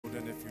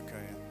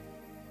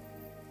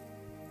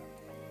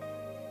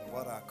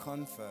what I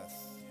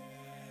confess,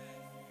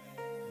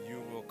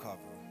 you will cover.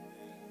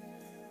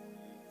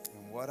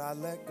 And what I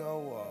let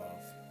go of,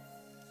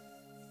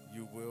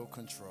 you will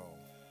control.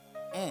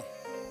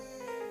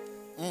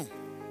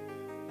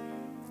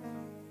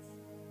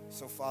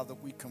 So, Father,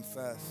 we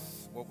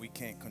confess what we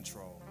can't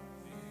control.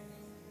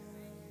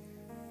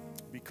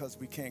 Because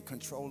we can't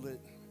control it,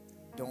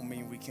 don't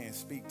mean we can't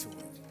speak to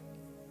it.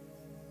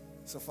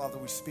 So, Father,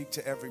 we speak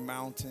to every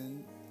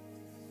mountain,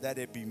 that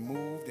it be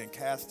moved and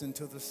cast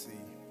into the sea.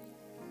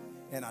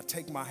 And I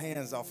take my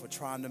hands off of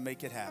trying to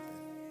make it happen.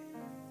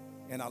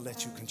 And I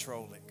let you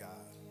control it, God.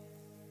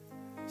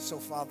 So,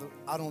 Father,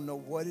 I don't know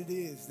what it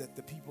is that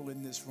the people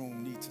in this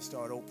room need to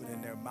start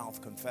opening their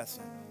mouth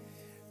confessing.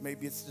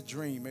 Maybe it's the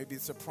dream. Maybe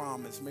it's a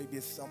promise. Maybe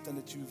it's something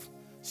that you've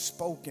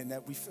spoken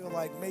that we feel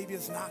like maybe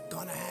it's not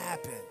going to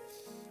happen.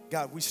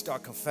 God, we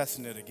start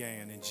confessing it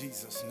again in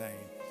Jesus'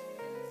 name.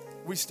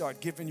 We start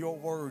giving your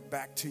word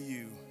back to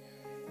you.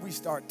 We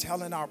start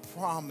telling our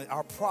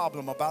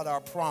problem about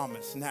our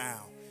promise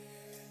now.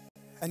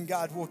 And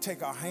God, we'll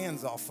take our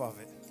hands off of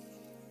it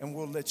and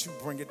we'll let you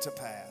bring it to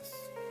pass.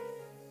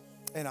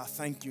 And I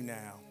thank you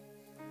now.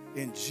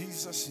 In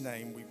Jesus'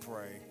 name we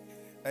pray.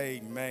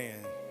 Amen.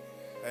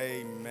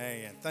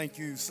 Amen. Thank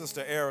you,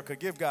 Sister Erica.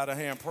 Give God a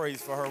hand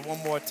praise for her one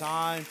more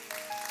time.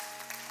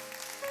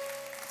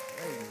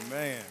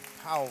 Amen.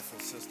 Powerful,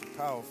 sister,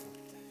 powerful.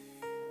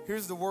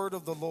 Here's the word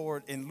of the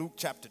Lord in Luke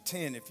chapter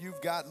 10. If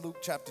you've got Luke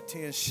chapter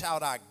 10,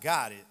 shout, I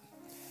got it.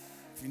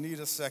 If you need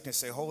a second,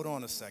 say, hold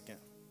on a second.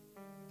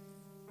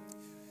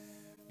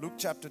 Luke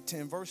chapter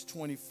 10, verse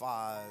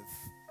 25.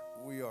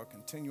 We are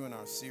continuing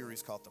our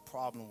series called The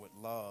Problem with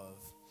Love.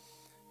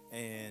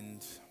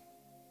 And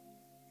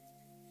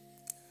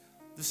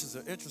this is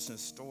an interesting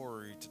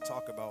story to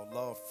talk about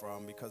love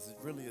from because it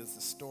really is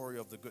the story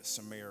of the Good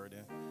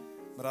Samaritan.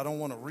 But I don't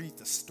want to read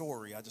the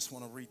story. I just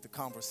want to read the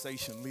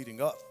conversation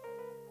leading up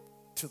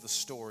to the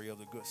story of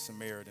the Good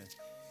Samaritan.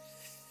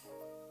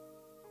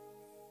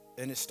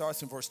 And it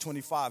starts in verse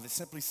 25. It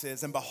simply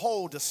says, and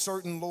behold, a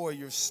certain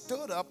lawyer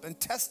stood up and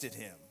tested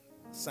him,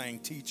 saying,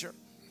 Teacher,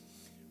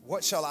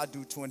 what shall I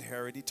do to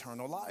inherit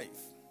eternal life?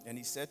 And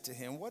he said to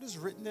him, what is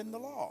written in the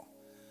law?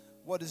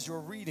 What is your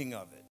reading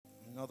of it?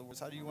 In other words,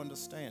 how do you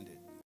understand it?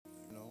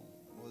 You know,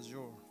 what does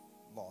your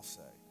law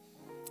say?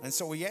 And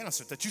so he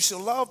answered that you shall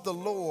love the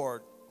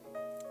Lord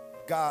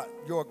God,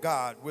 your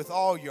God, with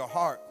all your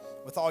heart,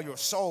 with all your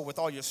soul, with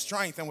all your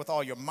strength, and with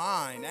all your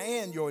mind,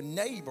 and your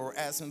neighbor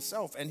as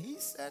himself. And he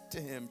said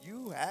to him,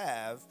 you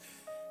have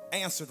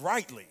answered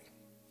rightly.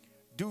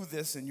 Do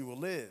this and you will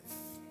live.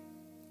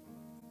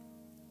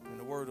 And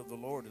the word of the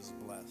Lord is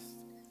blessed.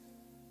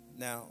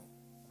 Now,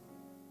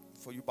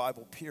 for you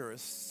Bible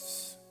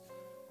purists,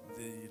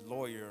 the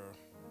lawyer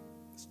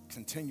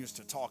continues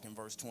to talk in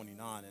verse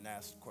 29 and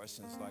ask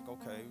questions like,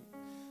 okay,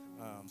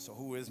 so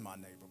who is my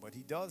neighbor? But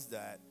he does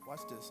that,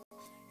 watch this,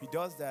 he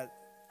does that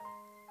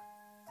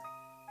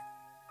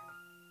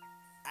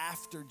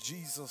after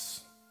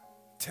Jesus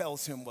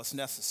tells him what's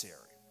necessary.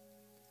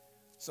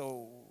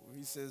 So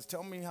he says,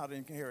 tell me how to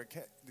inherit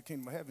the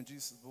kingdom of heaven.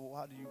 Jesus says, well,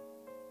 how do you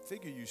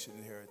figure you should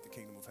inherit the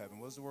kingdom of heaven?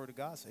 What does the word of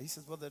God say? He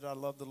says, well, that I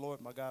love the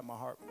Lord, my God, my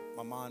heart,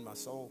 my mind, my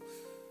soul,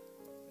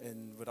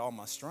 and with all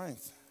my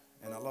strength.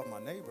 And I love my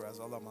neighbor as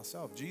I love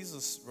myself.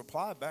 Jesus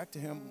replied back to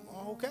him,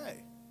 oh,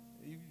 okay,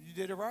 you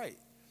did it right.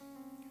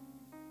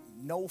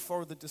 No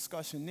further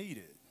discussion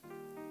needed.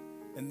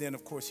 And then,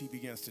 of course, he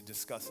begins to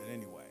discuss it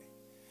anyway.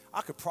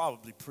 I could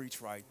probably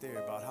preach right there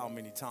about how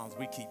many times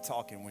we keep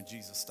talking when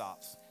Jesus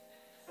stops.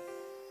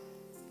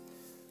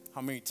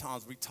 How many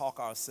times we talk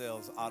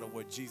ourselves out of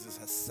what Jesus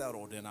has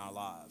settled in our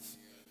lives.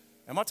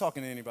 Am I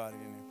talking to anybody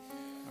in here?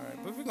 All right,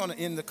 but we're going to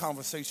end the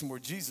conversation where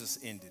Jesus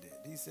ended it.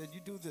 He said, you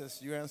do this,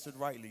 you answered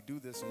rightly, do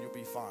this and you'll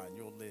be fine,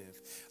 you'll live.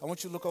 I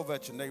want you to look over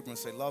at your neighbor and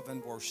say, love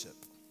and worship.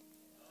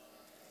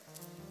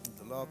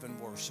 The love and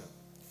worship.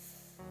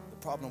 The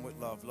problem with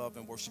love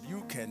and worship.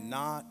 You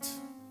cannot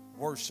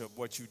worship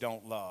what you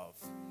don't love.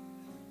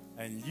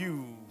 And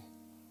you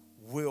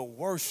will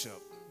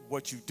worship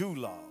what you do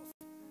love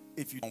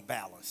if you don't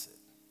balance it.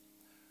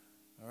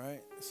 All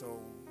right? So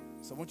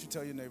I want you to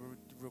tell your neighbor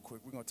real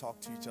quick. We're going to talk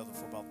to each other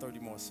for about 30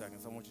 more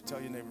seconds. I want you to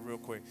tell your neighbor real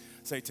quick.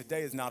 Say,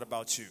 today is not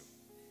about you.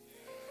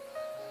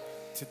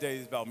 Today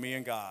is about me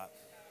and God.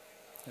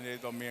 Today is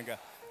about me and God.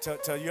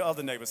 Tell your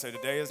other neighbor, say,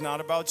 today is not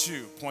about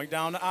you. Point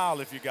down the aisle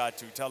if you got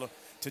to. Tell them,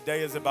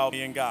 today is about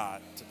me and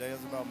God. Today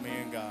is about me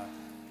and God.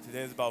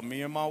 Today is about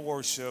me and my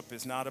worship.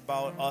 It's not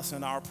about us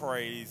and our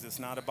praise. It's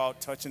not about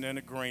touching and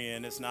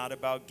agreeing. It's not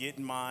about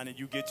getting mine and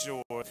you get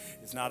yours.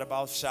 It's not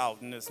about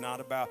shouting. It's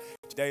not about,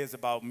 today is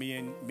about me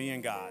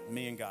and God,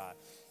 me and God,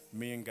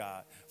 me and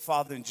God.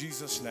 Father, in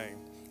Jesus' name,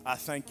 I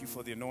thank you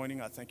for the anointing.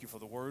 I thank you for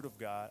the word of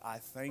God. I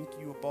thank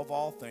you above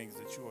all things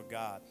that you are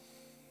God.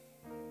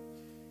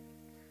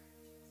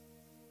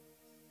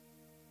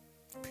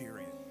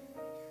 Period.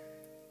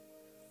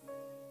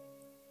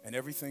 And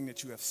everything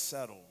that you have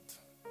settled,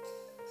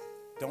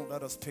 don't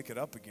let us pick it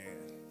up again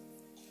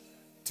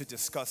to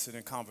discuss it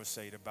and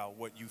conversate about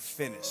what you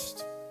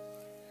finished.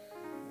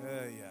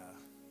 Yeah.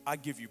 I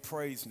give you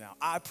praise now.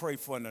 I pray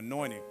for an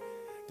anointing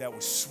that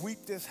will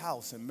sweep this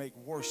house and make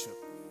worship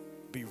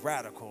be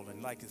radical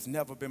and like it's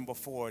never been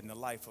before in the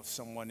life of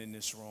someone in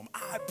this room.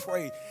 I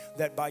pray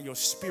that by your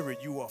spirit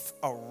you will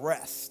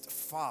arrest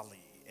folly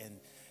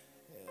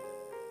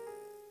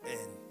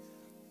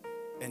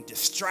and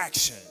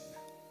distraction.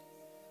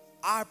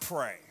 I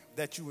pray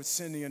that you would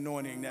send the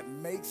anointing that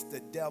makes the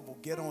devil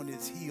get on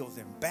his heels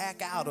and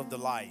back out of the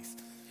life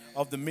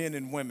of the men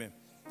and women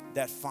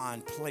that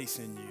find place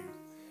in you.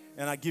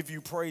 And I give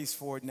you praise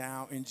for it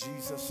now in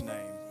Jesus'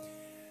 name.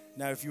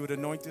 Now, if you would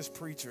anoint this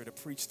preacher to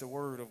preach the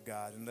word of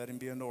God and let him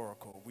be an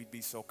oracle, we'd be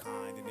so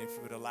kind. And if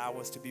you would allow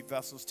us to be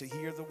vessels to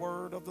hear the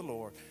word of the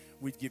Lord,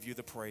 we'd give you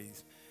the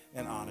praise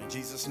and honor. In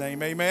Jesus'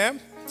 name,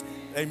 amen.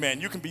 Amen.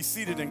 You can be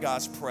seated in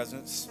God's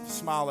presence.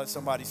 Smile at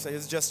somebody. Say,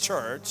 it's just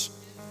church.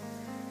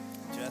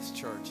 Just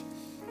church.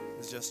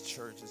 It's just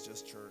church. It's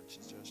just church.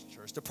 It's just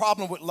church. The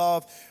problem with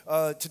love,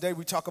 today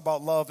we talk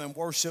about love and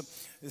worship.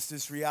 It's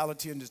this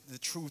reality and the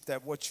truth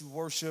that what you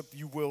worship,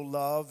 you will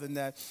love, and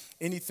that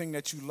anything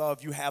that you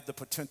love, you have the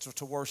potential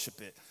to worship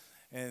it.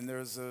 And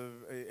there's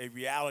a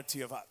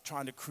reality of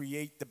trying to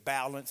create the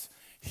balance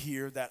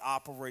here that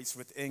operates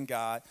within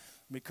God,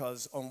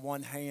 because on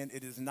one hand,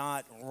 it is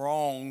not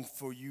wrong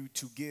for you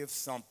to give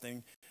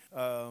something.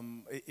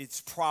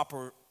 It's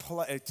proper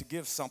to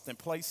give something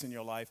place in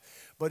your life,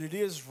 but it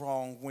is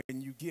wrong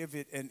when you give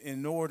it an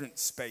inordinate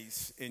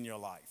space in your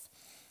life.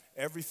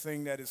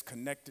 Everything that is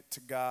connected to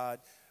God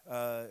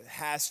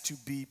has to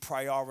be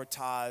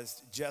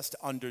prioritized just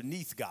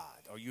underneath God.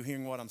 Are you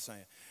hearing what I'm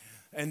saying?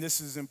 And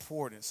this is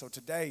important. So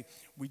today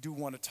we do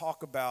want to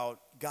talk about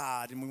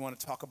God, and we want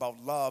to talk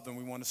about love, and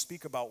we want to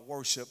speak about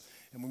worship,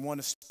 and we want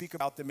to speak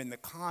about them in the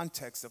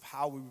context of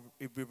how we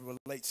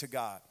relate to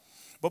God.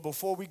 But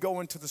before we go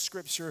into the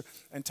scripture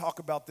and talk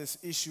about this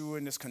issue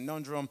and this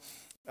conundrum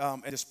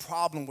and this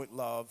problem with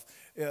love,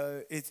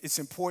 it's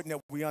important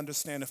that we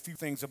understand a few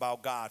things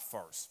about God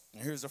first.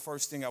 And here's the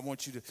first thing I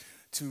want you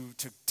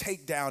to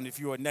take down if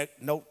you're a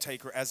note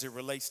taker as it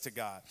relates to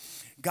God.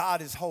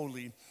 God is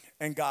holy,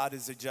 and God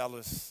is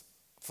jealous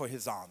for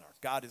his honor.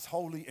 God is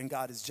holy, and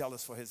God is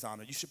jealous for his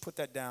honor. You should put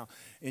that down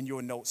in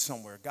your notes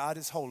somewhere. God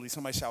is holy.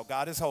 Somebody shout,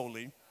 God is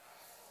holy,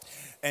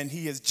 and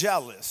he is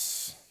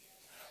jealous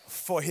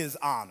for his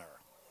honor.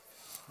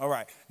 All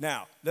right,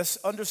 now let's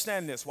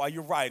understand this while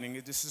you're writing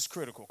it. This is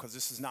critical because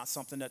this is not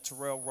something that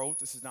Terrell wrote.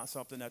 This is not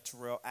something that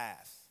Terrell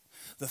asked.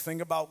 The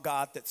thing about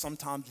God that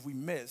sometimes we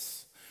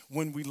miss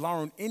when we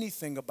learn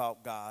anything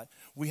about God,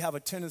 we have a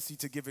tendency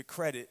to give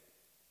credit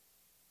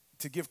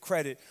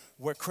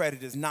where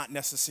credit is not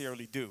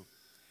necessarily due.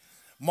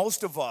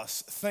 Most of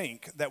us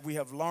think that we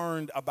have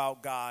learned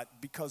about God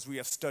because we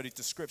have studied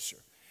the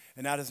scripture,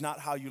 and that is not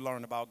how you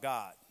learn about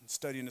God.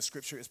 Studying the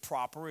scripture is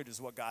proper. It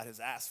is what God has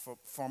asked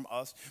from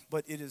us,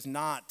 but it is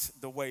not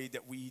the way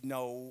that we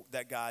know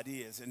that God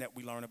is and that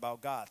we learn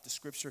about God. The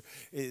scripture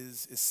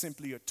is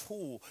simply a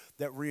tool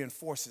that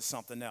reinforces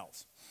something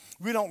else.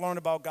 We don't learn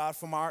about God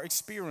from our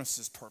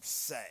experiences per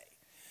se.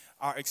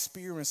 Our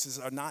experiences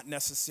are not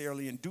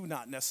necessarily and do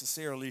not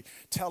necessarily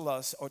tell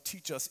us or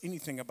teach us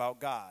anything about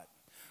God.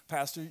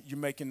 Pastor, you're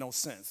making no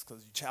sense,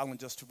 because you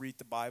challenge us to read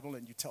the Bible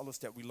and you tell us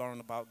that we learn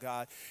about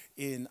God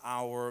in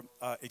our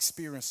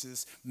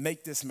experiences.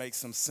 Make this make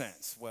some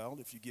sense. Well,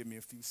 if you give me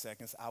a few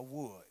seconds, I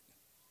would.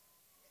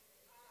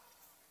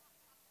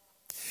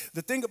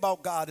 The thing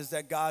about God is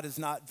that God is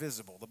not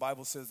visible. The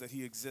Bible says that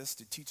he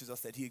exists. It teaches us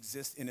that he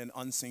exists in an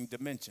unseen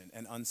dimension,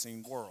 an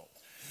unseen world.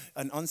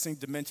 An unseen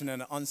dimension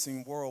and an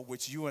unseen world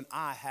which you and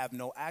I have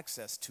no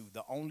access to.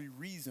 The only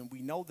reason we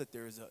know that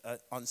there is an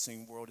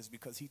unseen world is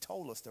because he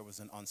told us there was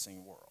an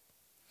unseen world.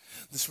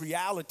 This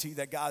reality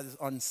that God is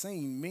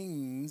unseen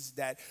means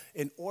that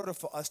in order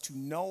for us to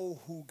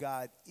know who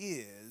God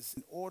is,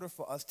 in order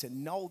for us to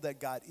know that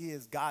God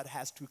is, God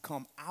has to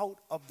come out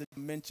of the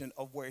dimension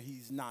of where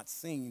he's not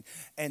seen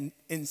and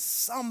in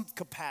some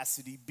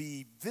capacity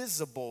be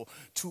visible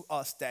to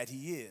us that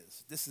he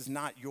is. This is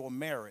not your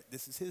merit.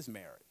 This is his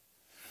merit.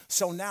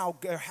 So now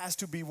there has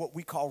to be what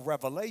we call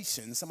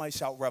revelation. Somebody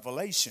shout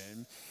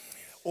revelation.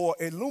 Or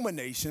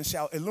illumination,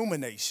 shout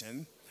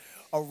illumination.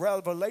 A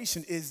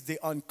revelation is the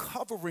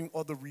uncovering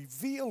or the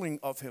revealing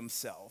of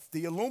himself.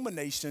 The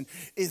illumination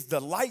is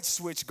the light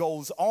switch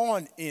goes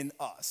on in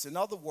us. In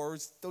other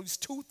words, those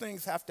two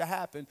things have to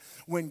happen.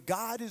 When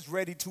God is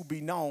ready to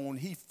be known,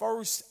 he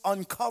first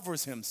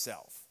uncovers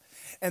himself.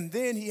 And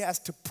then he has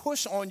to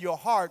push on your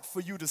heart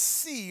for you to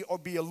see or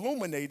be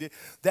illuminated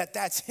that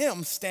that's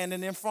him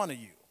standing in front of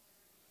you.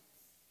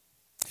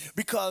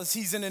 Because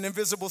he's in an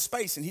invisible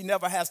space and he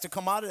never has to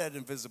come out of that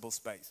invisible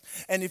space.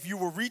 And if you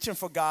were reaching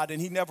for God and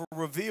he never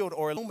revealed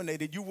or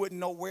illuminated, you wouldn't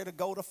know where to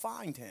go to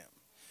find him.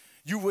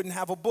 You wouldn't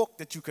have a book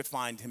that you could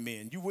find him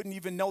in. You wouldn't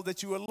even know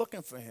that you were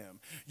looking for him.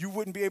 You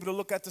wouldn't be able to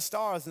look at the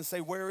stars and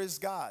say, where is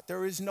God?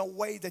 There is no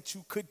way that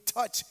you could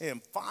touch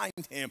him, find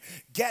him,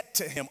 get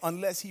to him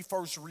unless he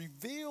first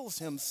reveals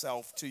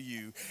himself to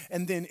you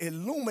and then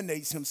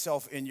illuminates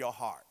himself in your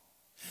heart.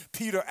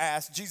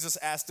 Jesus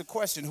asked the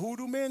question, who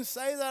do men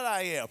say that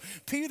I am?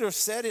 Peter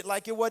said it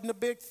like it wasn't a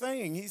big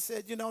thing. He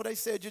said, they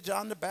said you're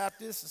John the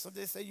Baptist, so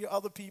they say you're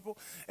other people.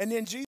 And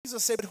then Jesus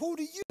said, but who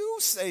do you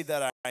say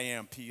that I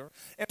am, Peter?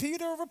 And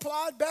Peter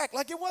replied back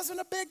like it wasn't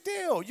a big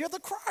deal. You're the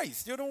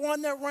Christ. You're the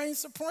one that reigns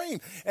supreme.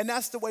 And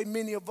that's the way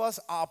many of us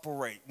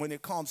operate when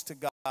it comes to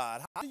God.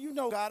 How do you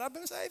know God? I've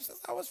been saved since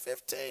I was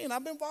 15.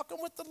 I've been walking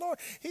with the Lord.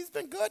 He's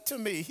been good to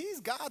me. He's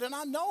God, and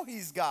I know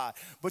he's God.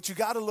 But you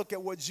got to look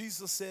at what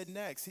Jesus said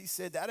next. He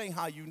said, that ain't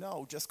how you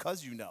know, just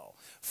because you know.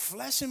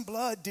 Flesh and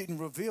blood didn't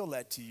reveal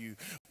that to you,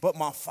 but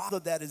my Father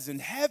that is in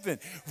heaven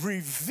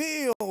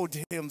revealed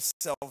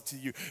himself to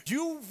you.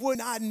 You would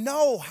not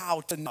know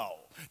how to know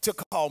to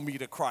call me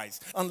to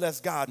Christ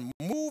unless God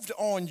moved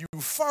on you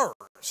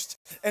first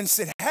and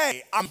said,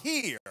 hey, I'm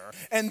here,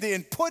 and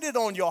then put it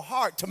on your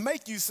heart to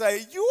make you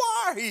say, you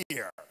are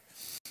here.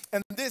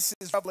 And this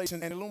is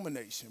revelation and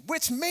illumination,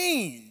 which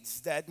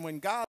means that when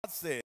God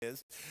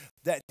says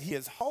that he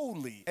is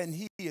holy and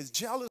he is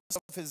jealous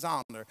of his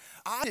honor,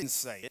 I didn't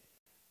say it.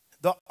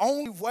 The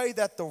only way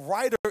that the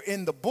writer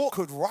in the book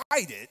could write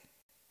it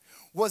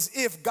was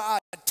if God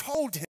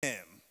told him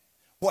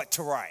what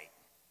to write.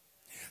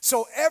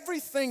 So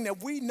everything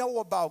that we know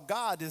about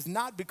God is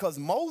not because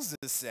Moses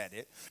said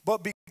it,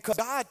 but because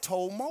God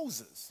told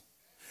Moses.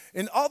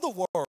 In other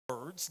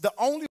words, the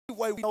only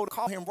way we know to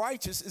call him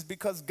righteous is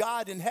because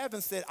God in heaven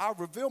said, I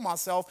reveal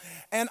myself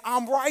and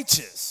I'm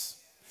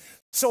righteous.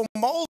 So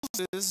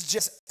Moses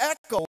just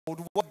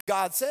echoed what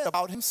God said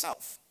about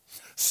himself.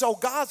 So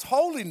God's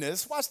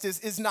holiness, watch this,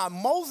 is not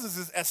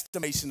Moses'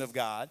 estimation of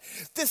God.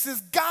 This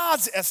is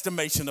God's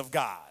estimation of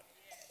God.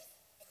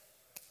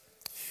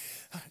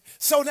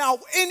 So now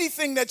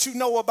anything that you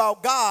know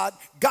about God,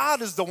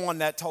 God is the one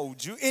that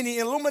told you. Any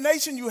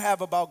illumination you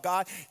have about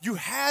God, you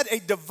had a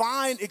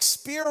divine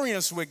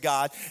experience with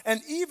God.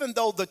 And even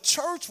though the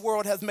church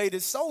world has made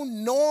it so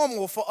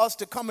normal for us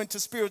to come into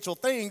spiritual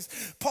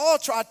things, Paul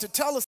tried to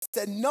tell us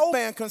that no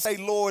man can say,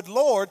 Lord,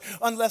 Lord,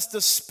 unless the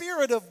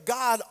Spirit of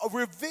God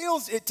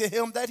reveals it to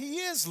him that he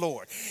is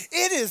Lord.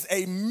 It is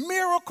a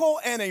miracle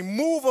and a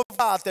move of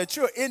God that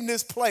you're in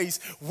this place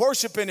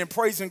worshiping and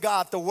praising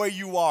God the way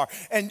you are.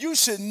 And you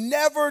should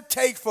never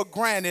take for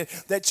granted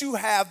that you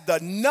have the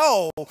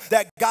know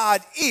that God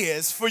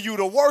is for you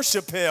to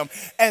worship him.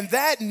 And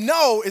that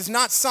know is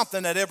not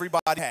something that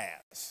everybody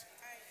has.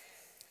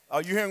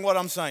 Are you hearing what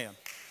I'm saying?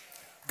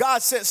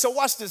 God says, so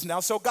watch this now.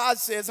 So God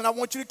says, and I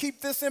want you to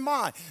keep this in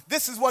mind.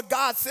 This is what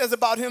God says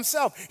about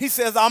himself. He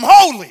says, I'm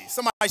holy.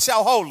 Somebody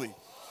shout holy.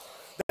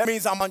 That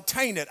means I'm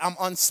untainted, I'm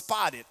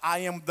unspotted, I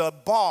am the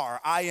bar,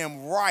 I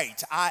am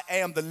right, I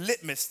am the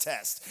litmus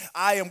test,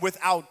 I am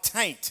without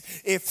taint.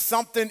 If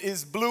something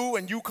is blue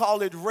and you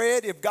call it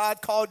red, if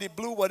God called it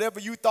blue, whatever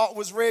you thought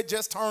was red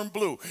just turned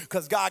blue,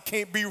 because God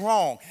can't be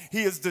wrong.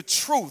 He is the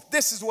truth.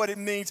 This is what it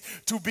means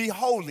to be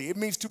holy. It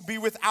means to be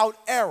without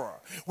error,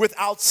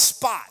 without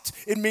spot.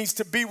 It means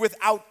to be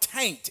without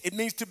taint. It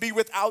means to be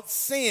without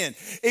sin.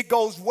 It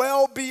goes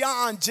well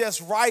beyond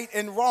just right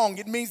and wrong.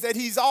 It means that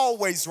he's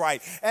always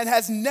right and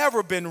has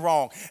never been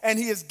wrong. And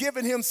he has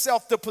given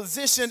himself the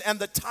position and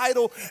the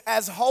title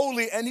as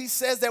holy. And he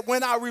says that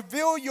when I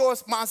reveal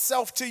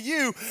myself to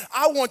you,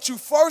 I want you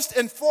first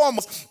and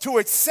foremost to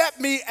accept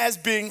me as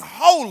being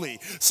holy.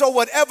 So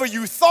whatever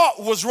you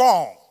thought was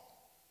wrong,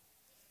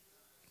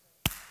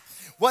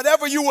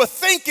 whatever you were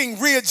thinking,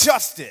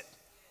 readjust it.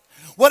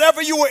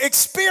 Whatever you were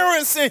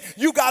experiencing,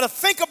 you got to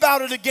think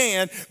about it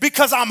again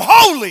because I'm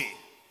holy.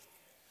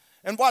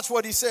 And watch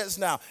what he says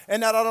now.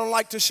 And that I don't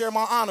like to share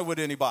my honor with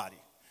anybody.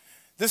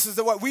 This is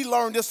the way we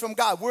learned this from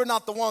God. We're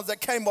not the ones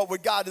that came up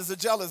with God as a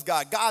jealous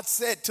God. God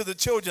said to the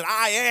children,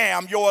 I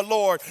am your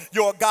Lord,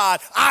 your God.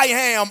 I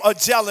am a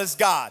jealous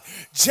God.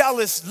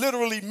 Jealous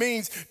literally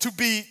means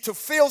to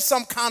feel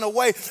some kind of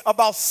way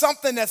about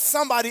something that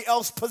somebody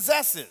else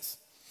possesses.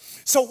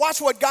 So watch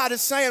what God is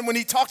saying when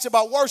he talks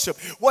about worship.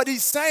 What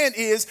he's saying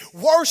is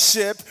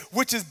worship,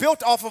 which is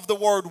built off of the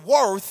word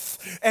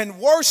worth, and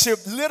worship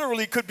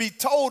literally could be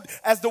told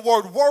as the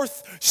word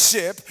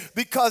worthship,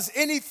 because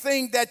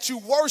anything that you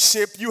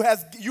worship, you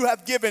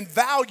have given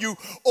value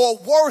or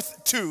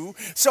worth to.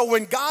 So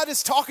when God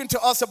is talking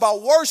to us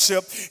about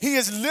worship, he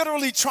is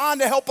literally trying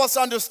to help us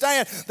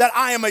understand that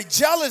I am a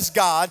jealous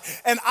God,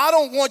 and I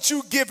don't want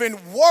you giving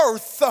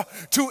worth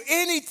to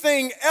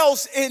anything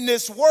else in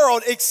this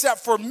world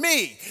except for me.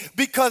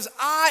 Because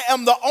I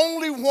am the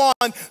only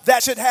one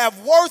that should have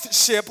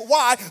worship.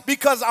 Why?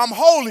 Because I'm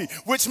holy,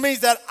 which means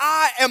that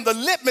I am the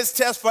litmus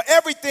test for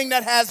everything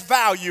that has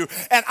value.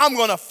 And I'm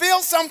going to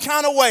feel some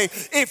kind of way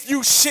if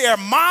you share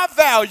my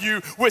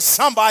value with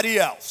somebody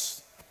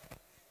else.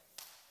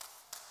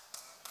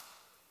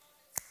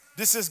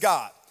 This is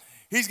God.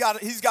 He's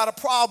got a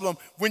problem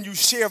when you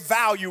share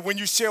value, when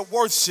you share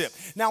worship.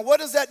 Now, what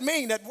does that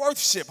mean, that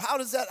worship? How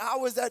is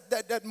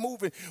that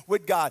moving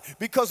with God?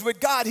 Because with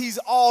God, he's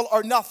all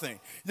or nothing.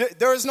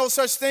 There is no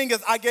such thing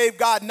as I gave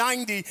God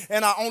 90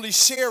 and I only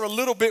share a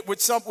little bit with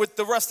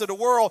the rest of the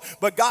world,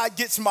 but God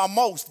gets my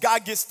most.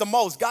 God gets the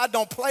most. God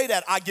don't play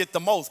that I get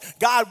the most.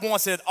 God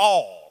wants it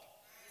all.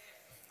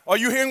 Are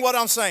you hearing what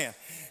I'm saying?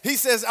 He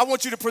says, I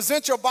want you to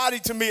present your body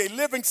to me, a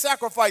living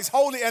sacrifice,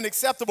 holy and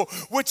acceptable,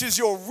 which is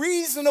your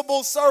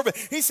reasonable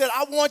service. He said,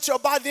 I want your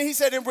body. Then he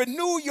said, and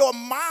renew your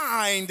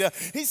mind.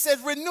 He said,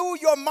 renew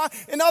your mind.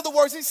 In other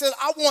words, he said,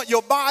 I want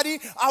your body.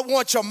 I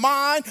want your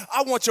mind.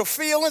 I want your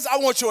feelings. I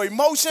want your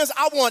emotions.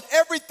 I want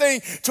everything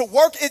to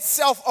work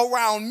itself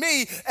around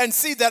me and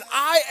see that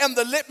I am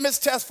the litmus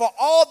test for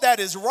all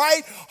that is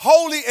right,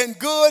 holy, and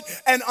good.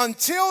 And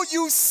until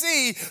you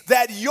see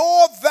that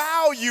your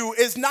value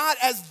is not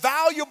as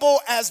valuable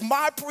as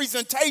my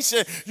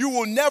presentation, you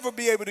will never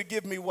be able to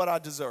give me what I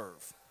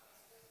deserve.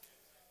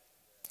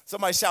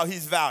 Somebody shout,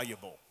 he's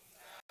valuable.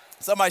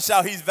 Somebody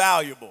shout, he's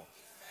valuable.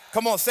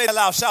 Come on, say it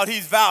loud, shout,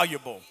 he's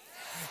valuable.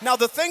 Now,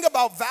 the thing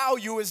about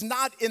value is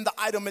not in the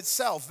item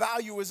itself.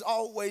 Value is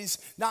always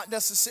not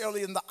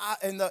necessarily in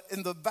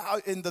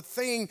the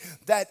thing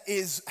that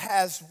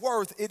has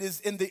worth. It is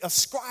in the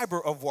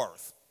ascriber of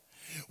worth,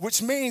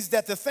 which means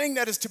that the thing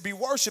that is to be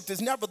worshipped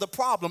is never the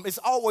problem. It's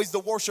always the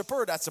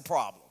worshiper that's the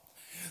problem.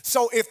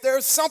 So if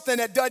there's something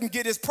that doesn't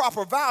get its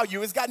proper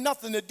value, it's got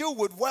nothing to do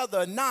with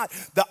whether or not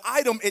the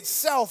item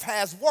itself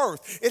has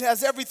worth. It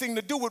has everything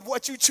to do with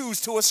what you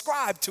choose to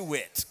ascribe to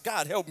it.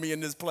 God help me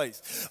in this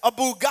place. A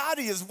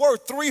Bugatti is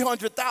worth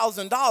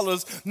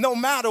 $300,000 no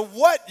matter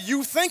what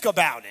you think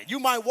about it.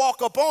 You might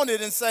walk up on it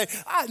and say,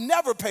 I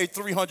never paid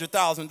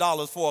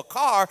 $300,000 for a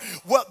car.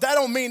 Well, that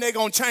don't mean they're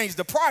going to change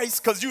the price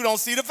because you don't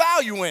see the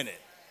value in it.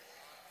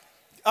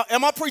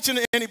 Am I preaching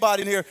to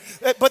anybody in here?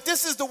 But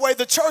this is the way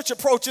the church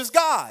approaches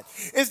God,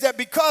 is that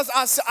because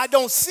I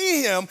don't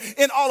see him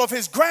in all of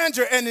his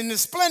grandeur and in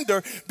his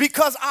splendor,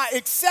 because I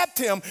accept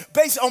him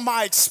based on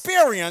my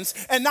experience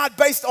and not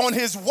based on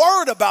his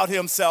word about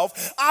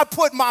himself, I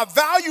put my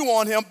value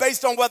on him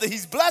based on whether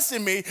he's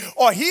blessing me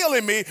or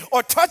healing me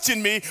or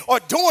touching me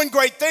or doing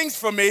great things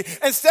for me,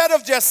 instead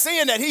of just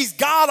seeing that he's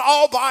God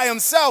all by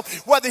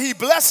himself, whether he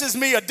blesses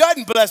me or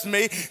doesn't bless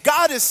me.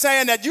 God is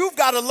saying that you've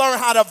got to learn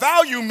how to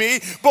value me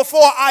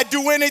before I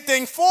do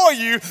anything for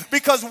you,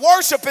 because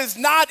worship is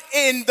not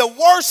in the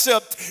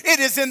worshiped, it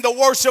is in the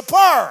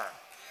worshiper.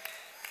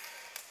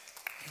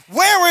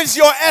 Where is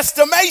your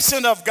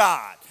estimation of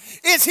God?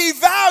 Is he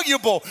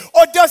valuable,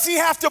 or does he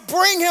have to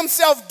bring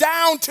himself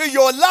down to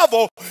your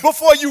level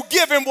before you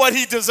give him what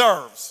he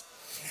deserves?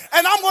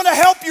 And I'm going to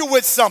help you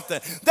with something,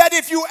 that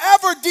if you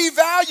ever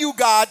devalue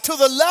God to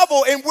the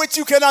level in which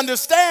you can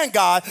understand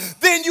God,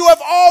 then you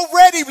have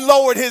already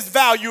lowered his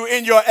value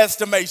in your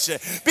estimation.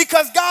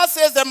 Because God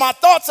says that my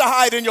thoughts are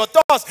higher than your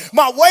thoughts,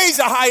 my ways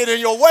are higher than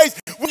your ways.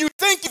 When you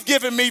think you've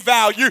given me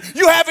value,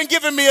 you haven't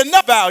given me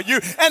enough value.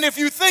 And if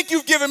you think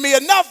you've given me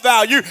enough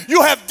value,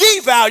 you have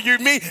devalued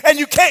me, and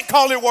you can't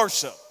call it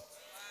worship.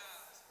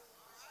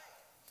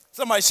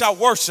 Somebody shout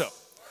worship.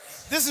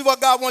 This is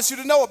what God wants you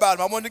to know about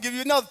him. I want to give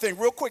you another thing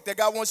real quick that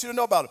God wants you to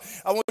know about him.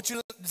 I want you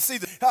to see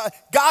that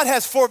God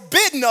has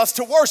forbidden us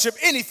to worship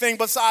anything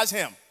besides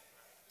him.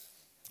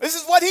 This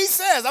is what he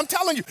says. I'm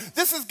telling you,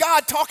 this is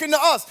God talking to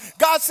us.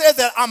 God says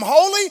that I'm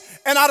holy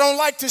and I don't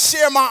like to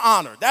share my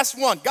honor. That's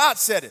one. God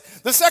said it.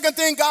 The second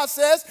thing God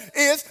says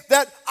is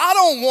that I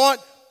don't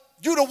want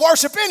you to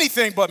worship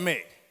anything but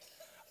me.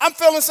 I'm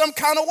feeling some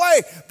kind of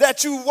way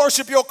that you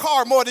worship your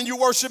car more than you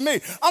worship me.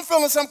 I'm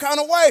feeling some kind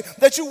of way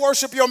that you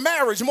worship your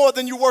marriage more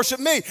than you worship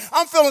me.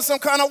 I'm feeling some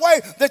kind of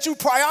way that you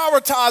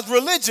prioritize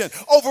religion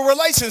over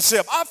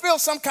relationship. I feel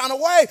some kind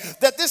of way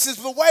that this is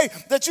the way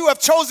that you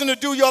have chosen to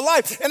do your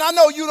life. And I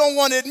know you don't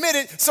want to admit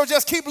it, so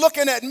just keep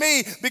looking at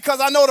me,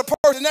 because I know the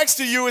person next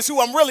to you is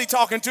who I'm really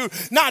talking to,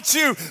 not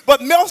you.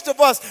 But most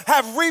of us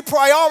have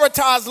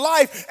reprioritized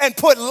life and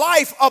put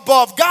life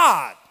above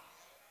God.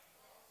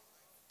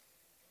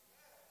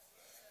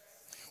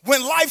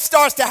 When life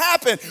starts to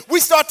happen, we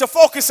start to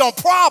focus on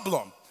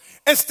problem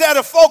instead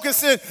of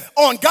focusing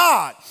on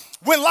God.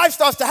 When life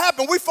starts to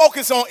happen, we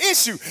focus on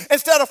issue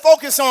instead of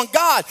focus on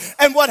God.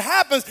 And what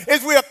happens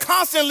is we are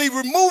constantly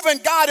removing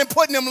God and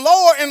putting him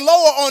lower and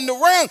lower on the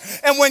rung.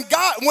 And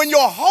when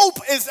your hope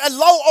is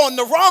low on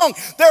the rung,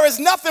 there is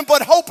nothing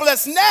but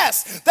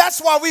hopelessness.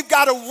 That's why we've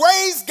got to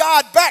raise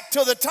God back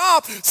to the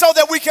top so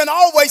that we can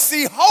always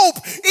see hope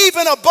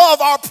even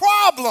above our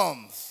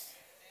problems.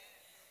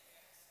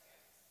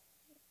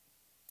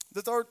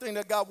 The third thing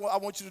that I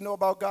want you to know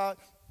about God,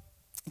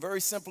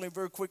 very simply and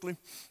very quickly,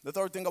 the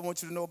third thing I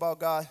want you to know about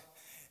God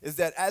is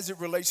that as it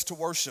relates to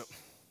worship,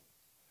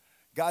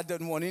 God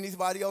doesn't want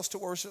anybody else to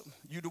worship,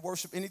 you to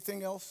worship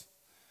anything else,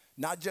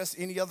 not just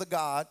any other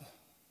God.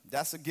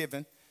 That's a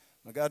given.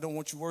 But God don't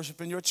want you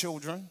worshiping your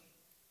children.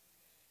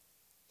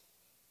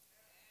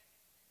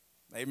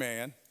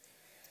 Amen.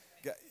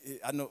 God,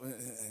 I know,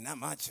 not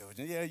my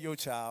children. Yeah, your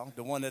child,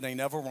 the one that ain't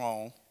ever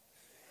wrong.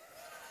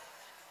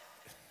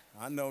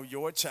 I know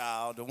your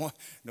child,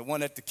 the one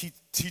that the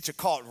teacher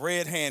caught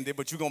red-handed,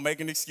 but you're going to make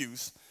an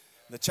excuse.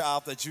 The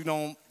child that you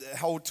don't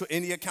hold to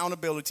any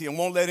accountability and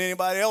won't let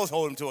anybody else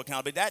hold him to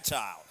accountability.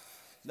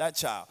 That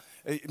child.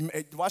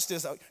 Watch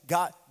this.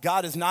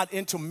 God is not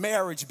into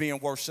marriage being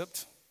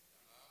worshiped.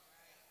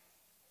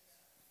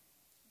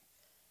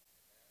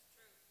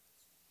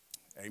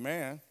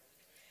 Amen.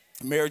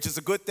 Marriage is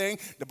a good thing.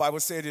 The Bible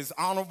said it is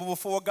honorable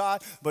before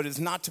God, but it's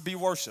not to be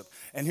worshiped.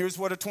 And here's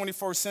where the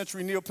 21st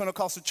century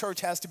Neo-Pentecostal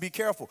church has to be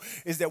careful,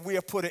 is that we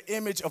have put an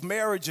image of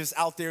marriages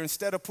out there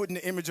instead of putting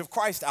the image of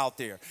Christ out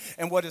there.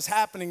 And what is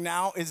happening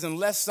now is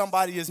unless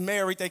somebody is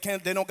married, they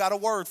don't got a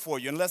word for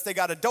you. Unless they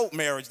got a dope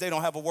marriage, they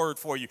don't have a word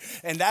for you.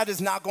 And that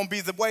is not going to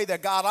be the way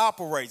that God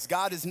operates.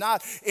 God is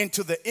not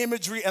into the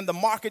imagery and the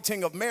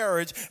marketing of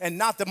marriage and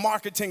not the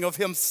marketing of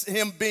him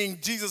being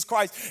Jesus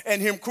Christ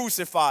and him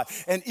crucified.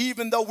 And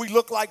even though we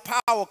look like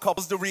power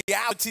couples, the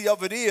reality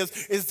of it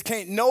is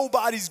can't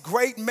nobody's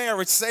great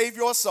marriage save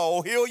your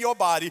soul, heal your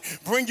body,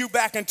 bring you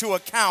back into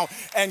account.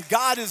 And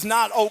God is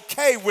not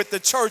okay with the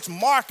church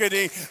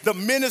marketing the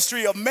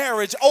ministry of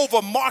marriage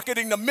over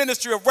marketing the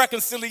ministry of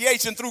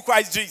reconciliation through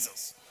Christ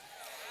Jesus.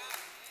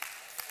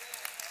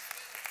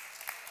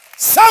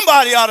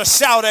 Somebody ought to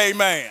shout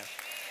amen.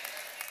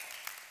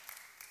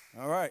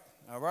 All right.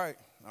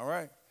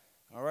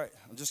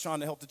 I'm just trying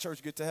to help the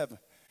church get to heaven.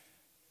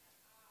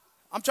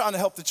 I'm trying to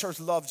help the church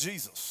love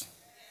Jesus.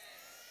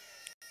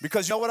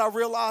 Because you know what I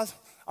realized?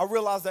 I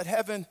realized that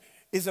heaven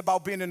is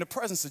about being in the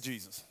presence of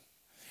Jesus.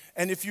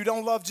 And if you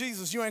don't love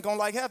Jesus, you ain't going to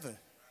like heaven.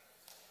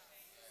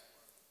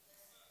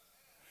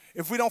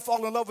 If we don't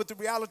fall in love with the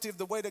reality of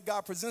the way that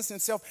God presents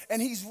himself,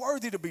 and he's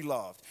worthy to be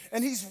loved,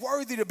 and he's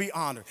worthy to be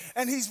honored,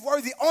 and he's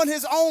worthy on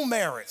his own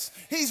merits.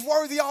 He's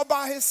worthy all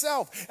by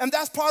himself. And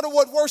that's part of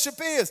what worship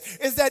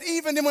is that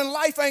even when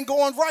life ain't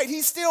going right,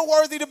 he's still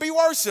worthy to be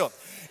worshiped.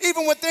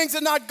 Even when things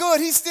are not good,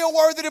 he's still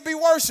worthy to be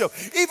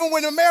worshiped. Even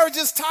when the marriage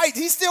is tight,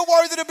 he's still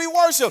worthy to be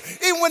worshiped.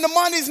 Even when the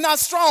money's not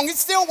strong, he's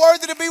still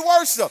worthy to be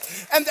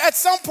worshiped. And at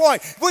some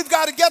point, we've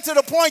got to get to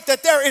the point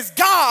that there is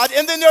God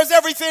and then there's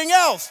everything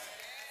else.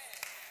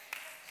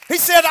 He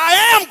said,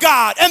 I am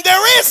God and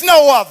there is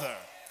no other.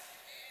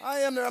 I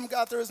am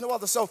God, there is no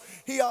other. So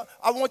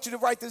I want you to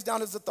write this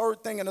down as the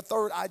third thing. And the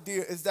third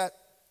idea is that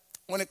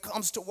when it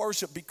comes to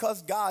worship,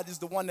 because God is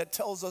the one that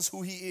tells us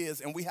who he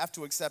is and we have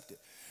to accept it.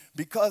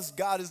 Because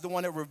God is the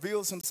one that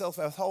reveals himself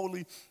as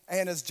holy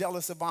and as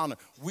jealous of honor,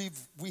 we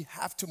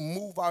have to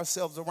move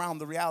ourselves around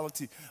the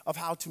reality of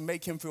how to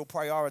make him feel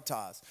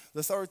prioritized.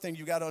 The third thing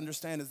you got to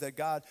understand is that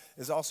God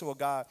is also a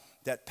God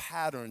that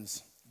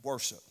patterns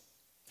worship.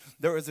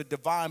 There is a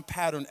divine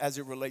pattern as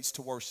it relates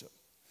to worship.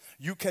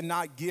 You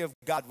cannot give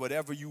God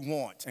whatever you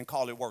want and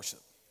call it worship.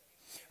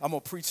 I'm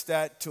going to preach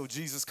that till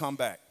Jesus come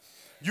back.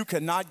 You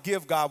cannot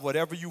give God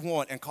whatever you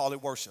want and call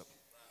it worship.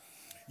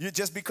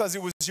 Just because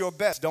it was your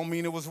best don't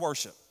mean it was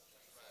worship.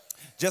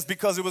 Just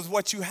because it was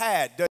what you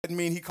had doesn't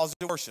mean he calls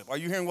it worship. Are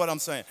you hearing what I'm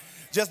saying?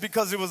 Just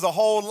because it was a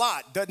whole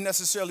lot doesn't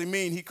necessarily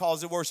mean he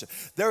calls it worship.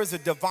 There is a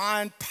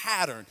divine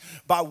pattern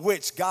by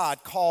which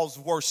God calls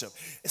worship.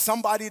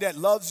 Somebody that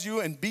loves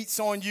you and beats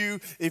on you,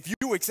 if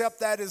you accept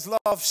that as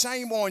love,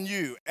 shame on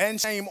you and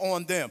shame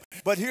on them.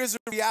 But here's the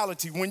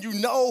reality. When you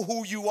know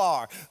who you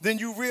are, then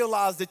you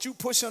realize that you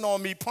pushing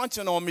on me,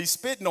 punching on me,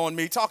 spitting on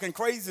me, talking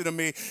crazy to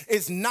me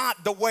is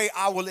not the way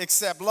I will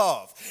accept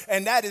love.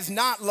 And that is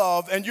not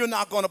love, and you're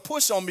not going to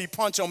push on me,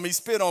 punch on me,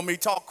 spit on me,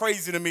 talk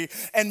crazy to me,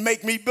 and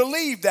make me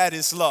believe that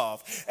it's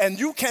love. And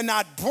you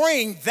cannot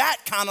bring that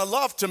kind of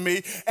love to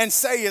me and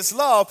say it's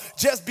love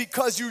just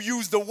because you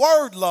use the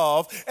word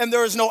love and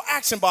there is no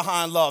action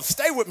behind love.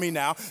 Stay with me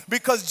now,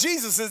 because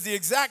Jesus is the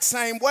exact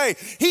same way.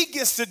 He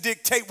gets to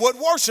dictate what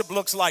worship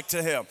looks like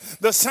to him.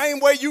 The same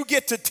way you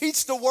get to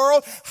teach the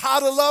world how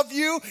to love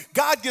you,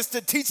 God gets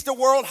to teach the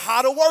world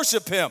how to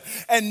worship him.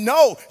 And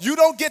no, you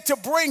don't get to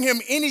bring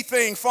him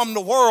anything from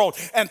the world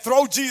and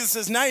throw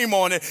Jesus' name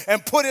on it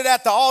and put it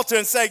at the altar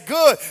and say,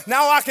 good,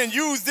 now I can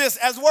use this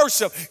as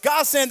worship.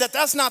 God's saying that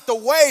that's not the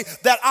way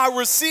that I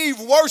receive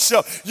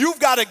worship. You've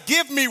got to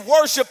give me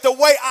worship the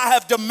way I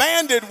have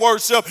demanded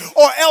worship,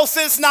 or else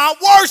it's not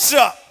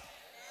worship.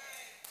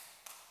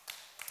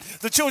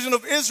 The children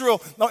of Israel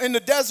in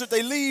the desert,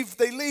 they leave,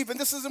 and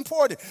this is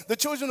important. The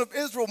children of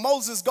Israel,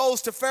 Moses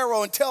goes to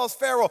Pharaoh and tells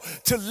Pharaoh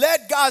to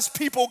let God's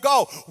people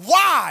go.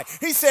 Why?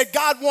 He said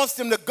God wants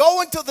them to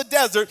go into the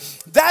desert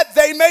that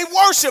they may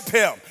worship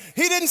him.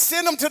 He didn't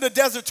send them to the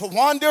desert to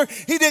wander.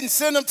 He didn't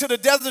send them to the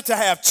desert to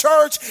have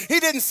church. He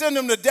didn't send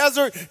them to the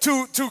desert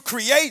to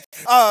create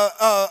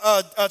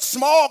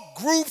small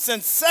groups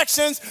and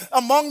sections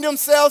among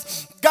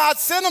themselves. God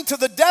sent them to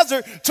the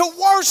desert to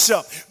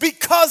worship,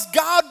 because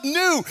God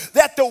knew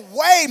that the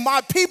way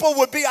my people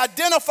would be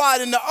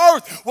identified in the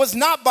earth was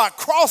not by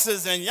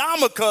crosses and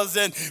yarmulkes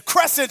and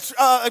crescent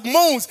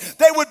moons.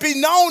 They would be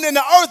known in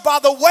the earth by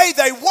the way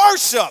they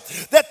worship,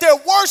 that their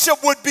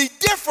worship would be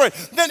different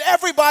than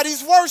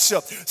everybody's worship.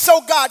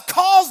 So God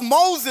calls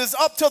Moses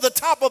up to the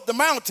top of the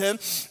mountain,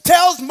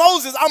 tells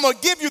Moses, I'm going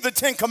to give you the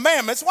 10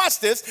 commandments. Watch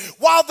this.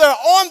 While they're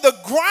on the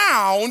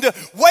ground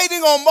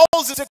waiting on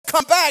Moses to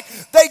come back,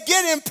 they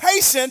get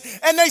impatient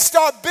and they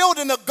start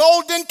building a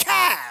golden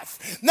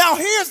calf. Now,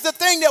 here's the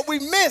thing that we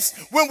miss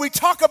when we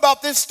talk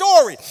about this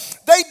story.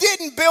 They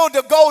didn't build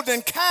a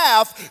golden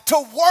calf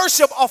to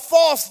worship a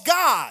false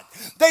god.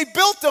 They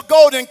built the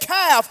golden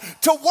calf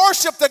to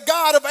worship the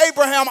God of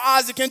Abraham,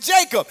 Isaac, and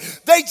Jacob.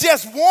 They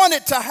just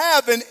wanted to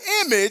have an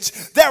image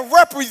that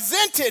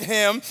represented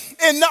him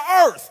in the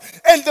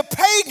earth. And the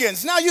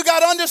pagans, now you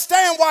got to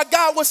understand why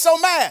God was so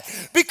mad.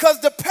 Because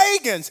the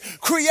pagans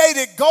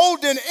created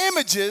golden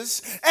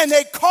images and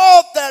they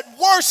called that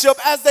worship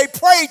as they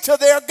prayed to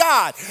their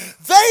God.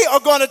 They are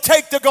going to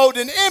take the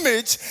golden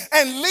image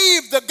and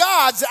leave the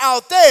gods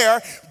out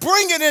there,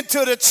 bring it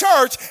into the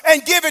church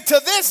and give it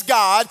to this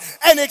God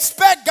and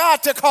expect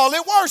God to call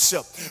it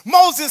worship.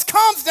 Moses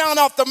comes down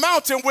off the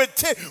mountain with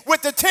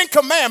the 10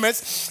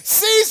 Commandments,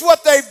 sees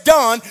what they've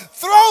done,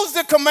 throws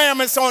the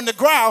commandments on the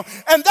ground,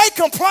 and they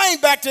complain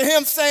back to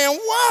him saying,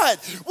 what?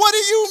 What do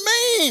you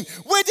mean?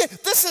 We're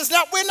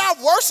not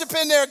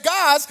worshiping their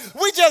gods.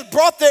 We just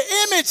brought the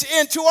image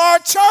into our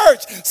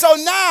church. So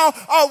now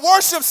our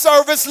worship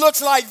service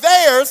looks like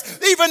theirs,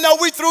 even though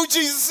we threw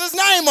Jesus'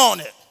 name on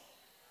it.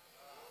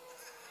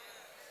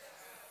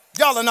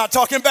 Y'all are not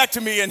talking back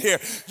to me in here.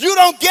 You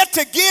don't get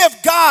to give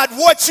God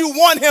what you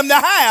want him to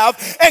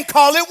have and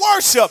call it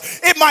worship.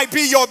 It might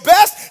be your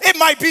best. It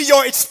might be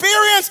your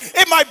experience.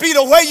 It might be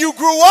the way you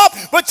grew up.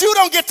 But you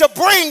don't get to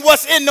bring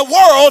what's in the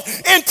world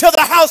into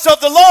the house of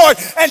the Lord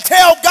and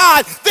tell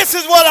God, this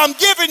is what I'm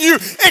giving you,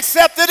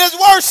 except it is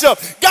worship.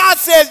 God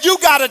says you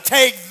got to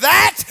take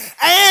that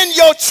and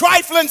your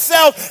trifling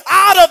self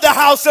out of the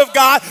house of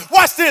God.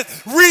 Watch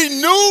this.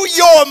 Renew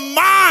your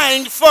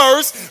mind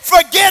first.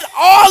 Forget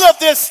all of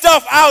this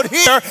stuff out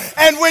here,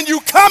 and when you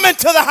come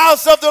into the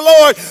house of the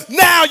Lord,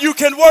 now you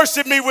can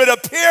worship me with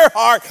a pure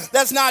heart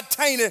that's not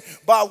tainted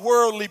by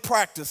worldly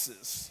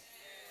practices.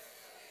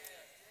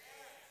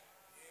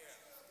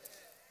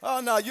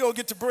 Oh, no, you don't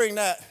get to bring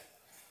that.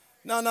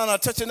 No,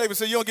 touch your neighbor and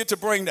say, you don't get to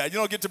bring that. You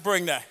don't get to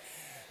bring that.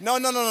 No,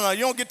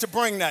 you don't get to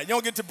bring that. You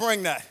don't get to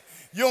bring that.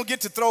 You don't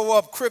get to throw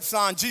up crip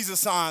sign,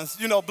 Jesus signs,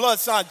 blood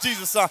sign,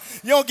 Jesus sign.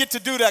 You don't get to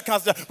do that kind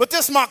of stuff. But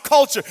this is my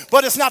culture,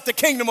 but it's not the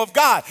kingdom of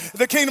God.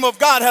 The kingdom of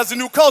God has a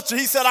new culture.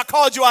 He said, I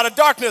called you out of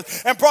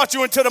darkness and brought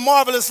you into the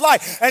marvelous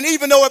light. And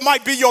even though it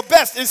might be your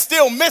best, it's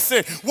still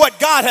missing what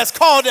God has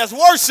called as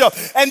worship.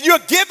 And you're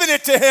giving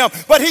it to him,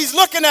 but he's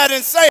looking at it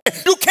and saying,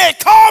 you can't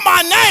call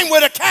my name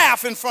with a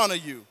calf in front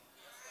of you.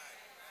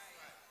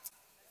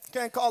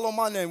 Can't call on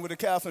my name with a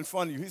calf in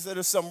front of you. He said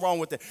there's something wrong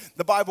with it.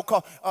 The Bible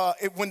called,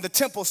 when the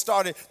temple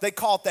started, they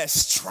called that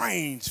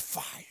strange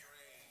fire.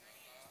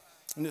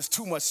 And there's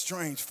too much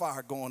strange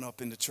fire going up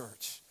in the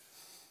church.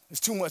 There's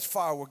too much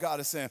fire where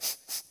God is saying,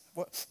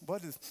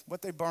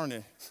 what they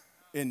burning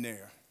in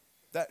there?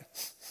 That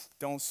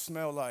don't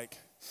smell like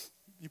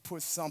you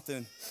put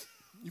something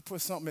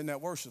in that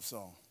worship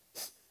song.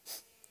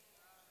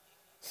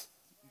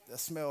 That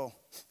smell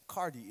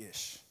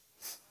Cardi-ish.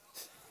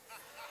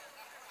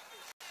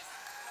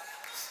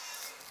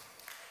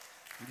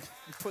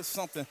 You put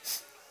something.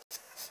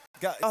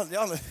 God,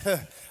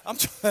 I'm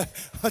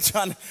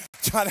trying to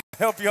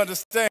help you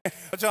understand.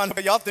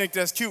 Y'all think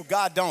that's cute.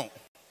 God don't.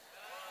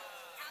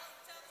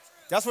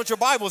 That's what your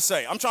Bible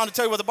say. I'm trying to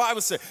tell you what the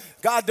Bible says.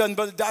 God doesn't,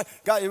 but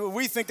God,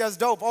 we think that's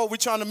dope. Oh, we're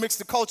trying to mix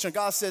the culture. And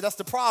God said that's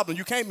the problem.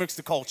 You can't mix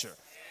the culture.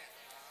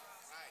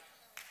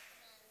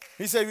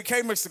 He said we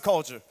can't mix the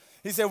culture.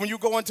 He said, when you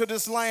go into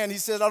this land, he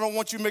said, I don't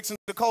want you mixing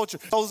the culture.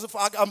 Moses,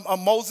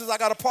 I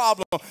got a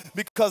problem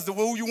because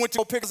who you went to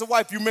go pick as a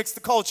wife, you mixed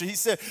the culture.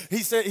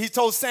 He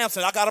told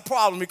Samson, I got a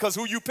problem because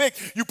who you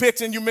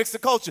picked and you mixed the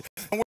culture.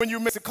 And when you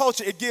mix the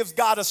culture, it gives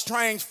God a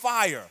strange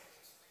fire.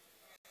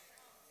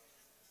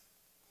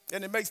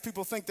 And it makes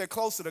people think they're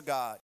closer to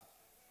God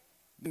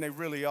than they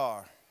really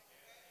are.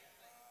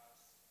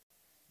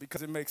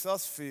 Because it makes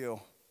us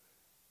feel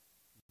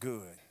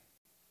good,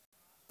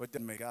 but it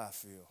doesn't make God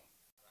feel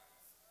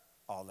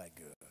all that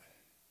good.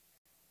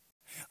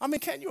 I mean,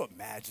 can you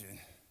imagine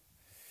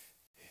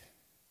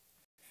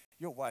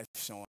your wife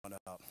showing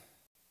up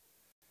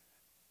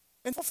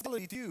and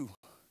fulfilling you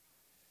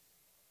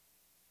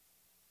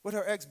with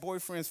her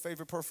ex-boyfriend's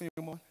favorite perfume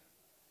on?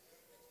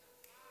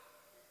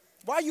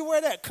 Why you wear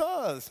that?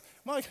 Cause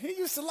he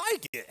used to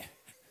like it.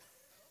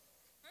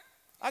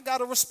 I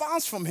got a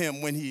response from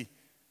him and you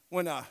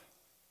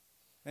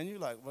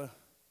like, well,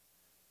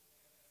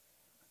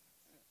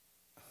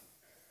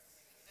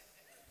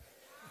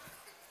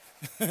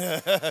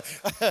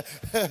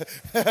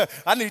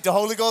 I need the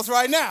Holy Ghost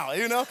right now,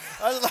 I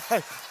was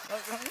like,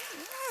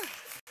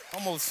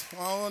 almost,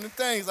 one of the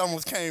things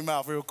almost came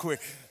out real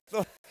quick.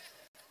 So,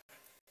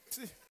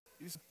 see,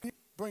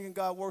 bringing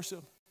God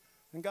worship,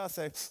 and God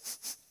say,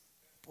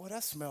 boy,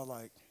 that smell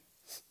like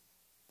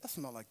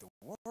the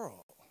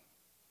world.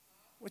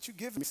 What you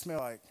giving me smell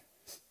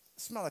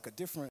like a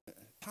different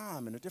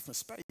time and a different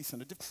space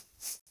and a different.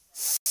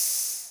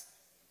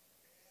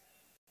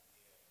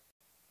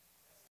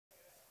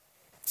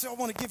 So I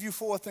want to give you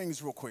 4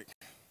 things real quick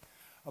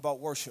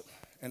about worship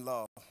and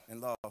love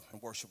and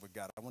worship with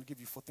God. I want to give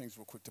you 4 things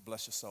real quick to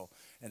bless your soul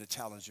and to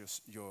challenge you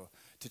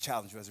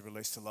as it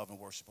relates to love and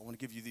worship. I want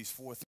to give you these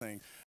 4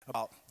 things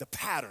about the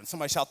pattern.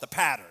 Somebody shout the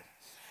pattern.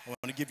 I want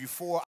to give you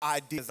 4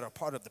 ideas that are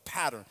part of the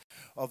pattern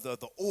of the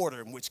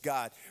order in which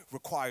God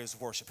requires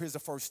worship. Here's the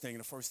first thing.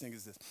 The first thing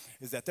is this,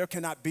 is that there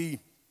cannot be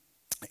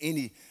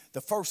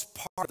the first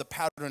part of the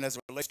pattern as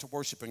it relates to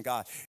worshiping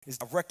God is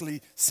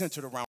directly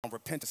centered around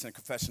repentance and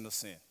confession of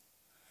sin.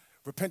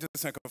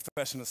 Repentance and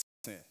confession of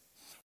sin.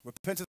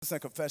 Repentance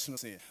and confession of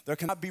sin. There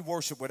cannot be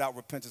worship without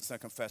repentance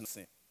and confession of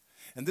sin.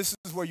 And this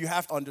is where you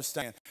have to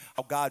understand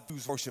how God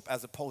views worship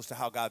as opposed to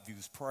how God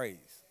views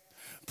praise.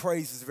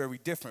 Praise is very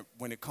different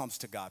when it comes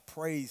to God.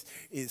 Praise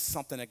is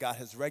something that God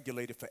has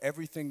regulated for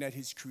everything that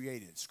he's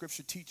created.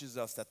 Scripture teaches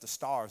us that the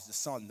stars, the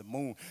sun, the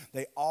moon,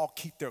 they all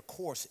keep their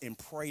course in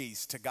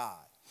praise to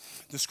God.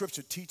 The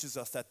scripture teaches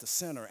us that the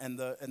sinner and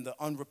the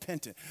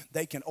unrepentant,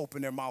 they can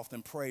open their mouth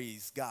and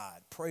praise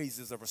God. Praise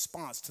is a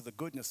response to the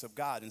goodness of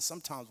God. And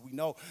sometimes we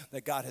know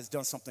that God has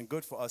done something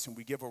good for us and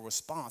we give a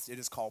response. It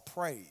is called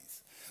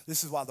praise.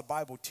 This is why the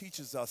Bible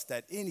teaches us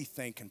that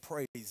anything can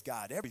praise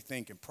God.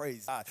 Everything can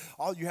praise God.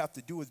 All you have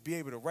to do is be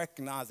able to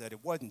recognize that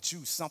it wasn't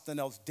you. Something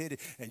else did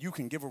it, and you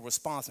can give a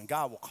response, and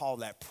God will call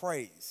that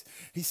praise.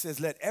 He says,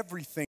 let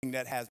everything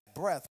that has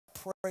breath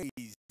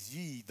praise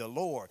ye the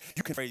Lord.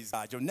 You can praise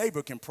God. Your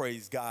neighbor can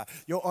praise God.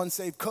 Your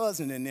unsaved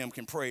cousin and them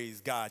can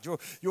praise God.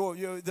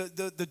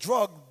 The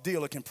drug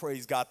dealer can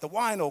praise God. The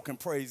wino can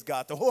praise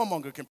God. The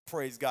whoremonger can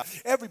praise God.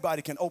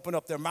 Everybody can open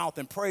up their mouth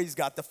and praise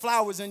God. The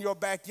flowers in your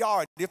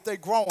backyard, if they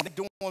grow, they're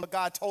doing what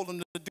God told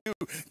them to do.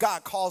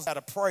 God calls that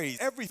a praise.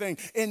 Everything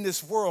in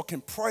this world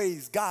can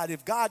praise God.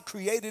 If God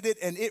created it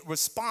and it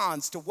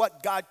responds to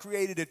what God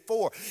created it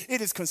for,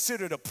 it is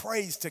considered a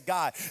praise to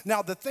God.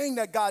 Now, the thing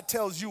that God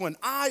tells you and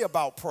I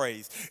about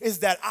praise is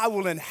that I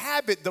will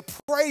inhabit the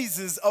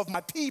praises of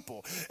my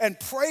people. And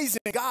praising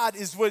God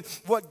is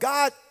what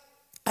God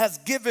has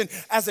given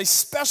as a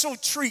special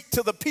treat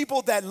to the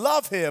people that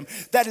love him,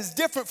 that is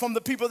different from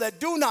the people that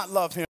do not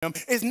love him.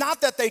 Is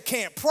not that they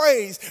can't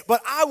praise,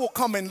 but I will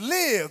come and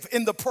live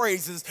in the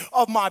praises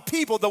of my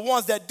people, the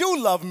ones that do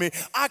love me.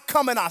 I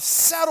come and I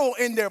settle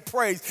in their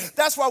praise.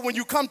 That's why when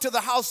you come to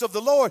the house of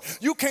the Lord,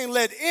 you can't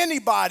let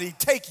anybody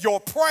take your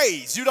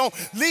praise. You don't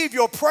leave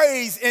your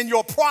praise in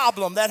your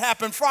problem that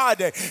happened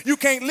Friday. You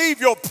can't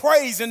leave your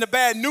praise in the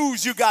bad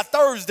news you got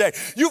Thursday.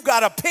 You've got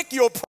to pick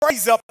your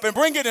praise up and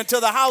bring it into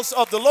the house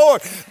of the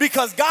Lord,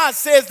 because God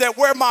says that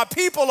where my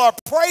people are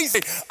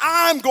praising,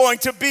 I'm going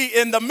to be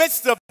in the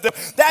midst of them.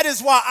 That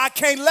is why I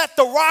can't let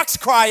the rocks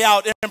cry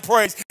out in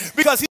praise,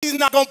 because he's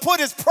not going to put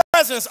his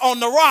presence on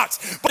the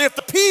rocks. But if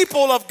the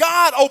people of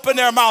God open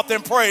their mouth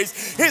in praise,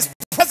 his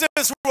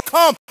presence will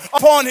come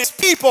upon his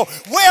people.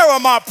 Where are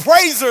my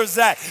praisers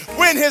at?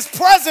 When his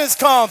presence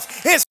comes,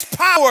 his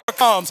power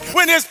comes.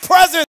 When his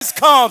presence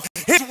comes,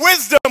 his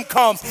wisdom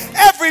comes.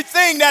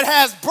 Everything that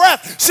has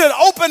breath should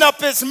open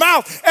up its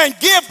mouth and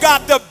give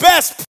God the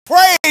best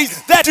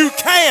praise that you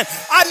can.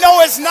 I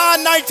know it's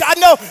 9:19. I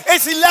know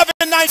it's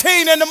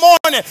 11:19 in the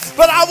morning,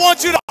 but I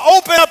want you to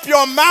open up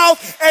your mouth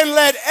and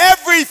let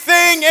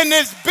everything in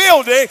this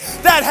building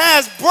that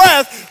has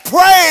breath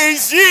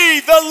praise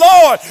ye the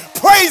Lord.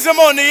 Praise him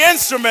on the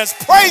instruments.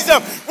 Praise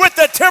him with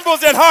the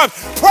timbrels and harps.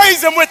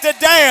 Praise him with the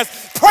dance.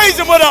 Praise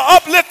him with an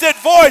uplifted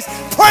voice.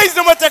 Praise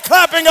him with the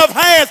clapping of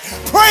hands.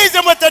 Praise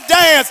him with the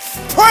dance.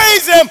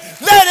 Praise him.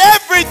 Let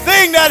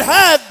everything that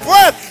has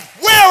breath.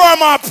 Where are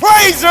my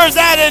praisers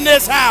at in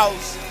this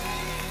house?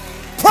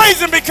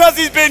 Praise him because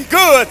he's been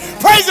good.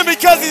 Praise him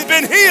because he's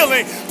been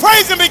healing.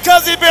 Praise him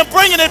because he's been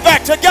bringing it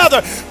back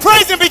together.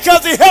 Praise him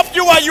because he helped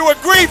you while you were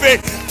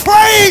grieving.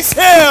 Praise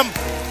him.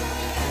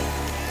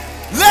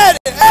 Let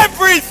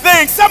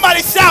everything,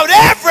 somebody shout,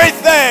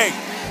 everything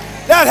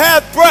that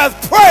has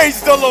breath, praise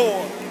the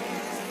Lord.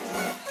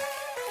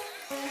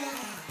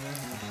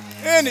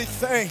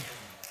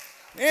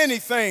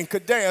 Anything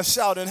could dance,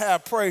 shout, and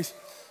have praise.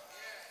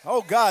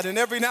 Oh God, and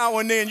every now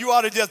and then you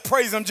ought to just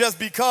praise him just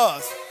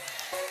because.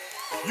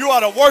 You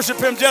ought to worship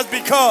him just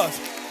because.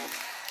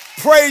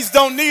 Praise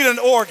don't need an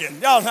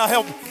organ. Y'all not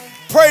help me.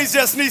 Praise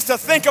just needs to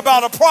think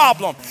about a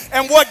problem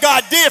and what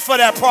God did for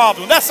that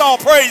problem. That's all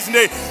praise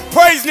needs.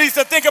 Praise needs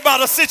to think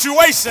about a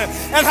situation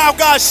and how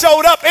God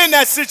showed up in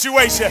that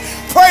situation.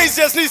 Praise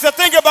just needs to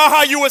think about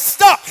how you were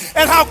stuck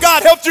and how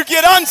God helped you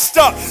get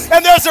unstuck.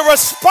 And there's a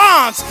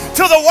response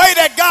to the way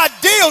that God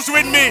deals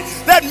with me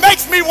that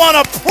makes me want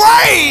to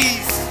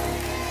praise.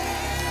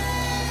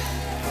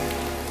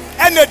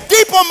 And the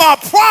deeper my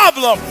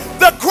problem,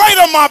 the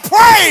greater my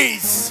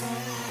praise.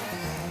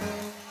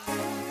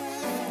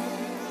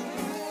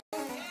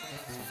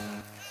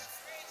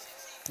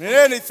 And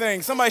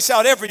anything, somebody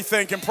shout,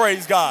 everything can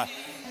praise God.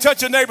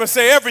 Touch your neighbor,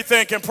 say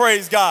everything can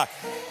praise God.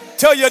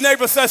 Tell your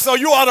neighbor, say, so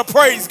you ought to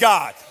praise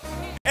God.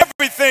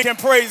 Everything can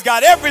praise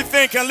God.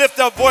 Everything can lift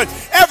up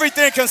voice.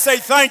 Everything can say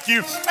thank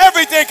you.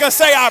 Everything can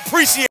say I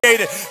appreciate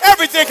it.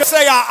 Everything can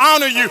say I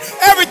honor you.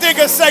 Everything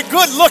can say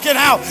good looking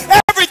out.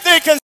 Everything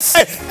can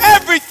say,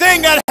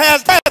 everything that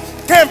has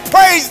breath can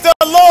praise the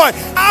Lord.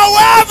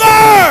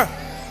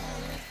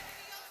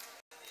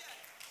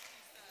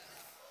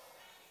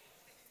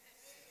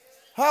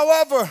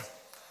 However,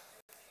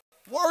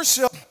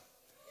 worship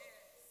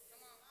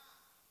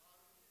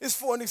is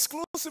for an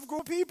exclusive exclusive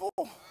group of people.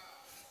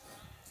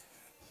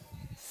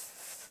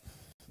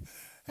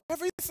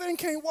 Everything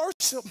can't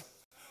worship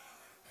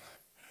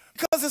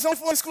because it's only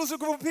for an exclusive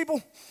group of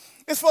people.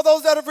 It's for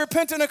those that have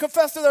repented and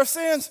confessed to their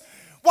sins.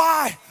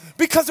 Why?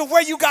 Because of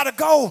where you got to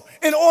go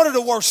in order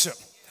to worship.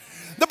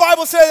 The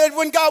Bible says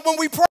that when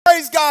we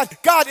praise God,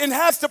 God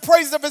inhabits the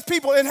praises of his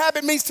people.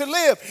 Inhabit means to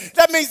live.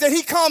 That means that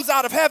he comes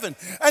out of heaven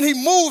and he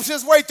moves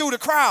his way through the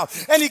crowd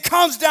and he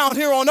comes down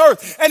here on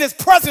earth and his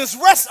presence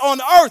rests on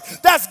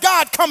earth. That's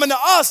God coming to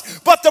us.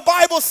 But the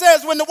Bible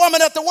says when the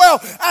woman at the well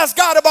asked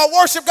God about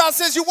worship, God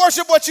says you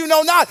worship what you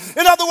know not.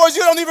 In other words,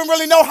 you don't even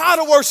really know how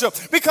to worship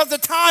because the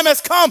time has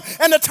come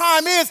and the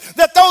time is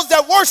that those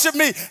that worship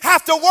me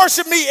have to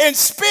worship me in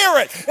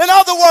spirit. In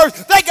other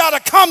words, they got to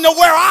come to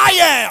where I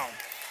am.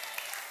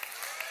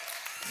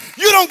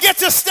 You don't get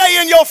to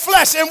stay in your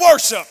flesh and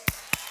worship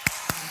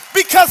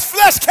because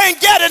flesh can't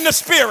get in the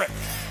spirit.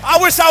 I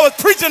wish I was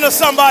preaching to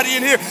somebody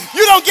in here.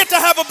 You don't get to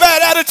have a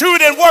bad attitude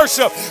in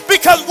worship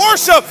because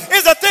worship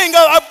is a thing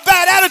of a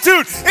bad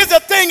attitude is a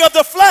thing of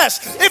the flesh.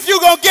 If you're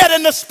going to get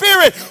in the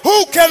spirit,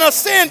 who can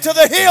ascend to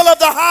the hill of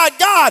the high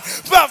God?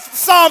 But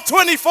Psalm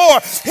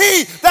 24,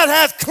 he that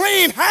has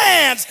clean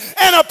hands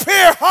and a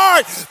pure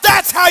heart,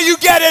 that's how you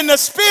get in the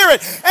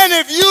spirit. And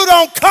if you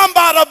don't come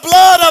by the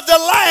blood of the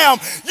Lamb,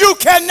 you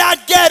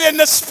cannot get in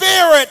the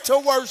spirit to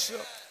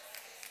worship.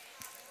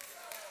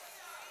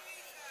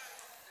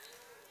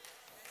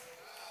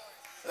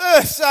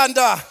 Where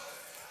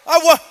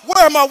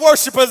are my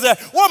worshipers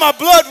at? Where are my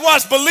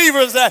blood-washed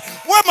believers at?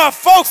 Where are my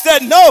folks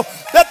that know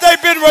that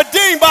they've been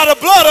redeemed by the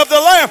blood of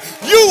the Lamb?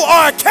 You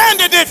are a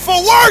candidate for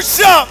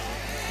worship.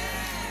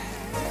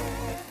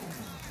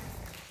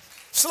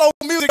 Slow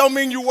music don't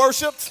mean you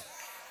worshiped.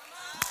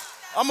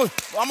 I'm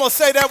gonna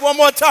say that one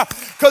more time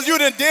because you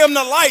done dim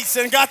the lights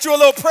and got you a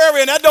little prayer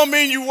in. That don't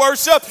mean you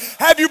worship.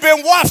 Have you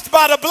been washed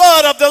by the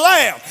blood of the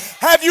Lamb?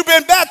 Have you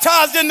been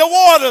baptized in the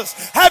waters?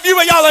 Have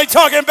you, y'all ain't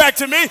talking back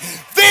to me.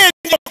 Then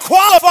you're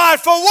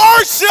qualified for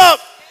worship.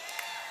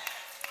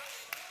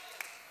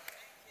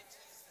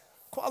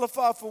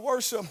 Qualified for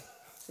worship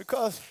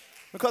because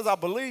I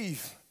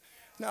believe.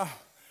 Now,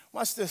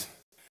 watch this.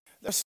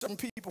 There's certain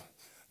people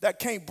that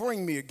can't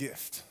bring me a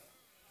gift.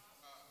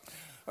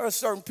 There are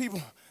certain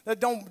people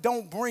that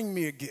don't bring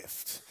me a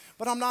gift.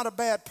 But I'm not a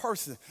bad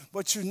person.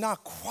 But you're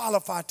not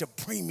qualified to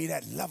bring me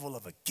that level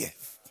of a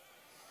gift.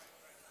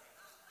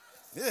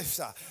 Yes,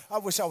 I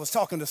wish I was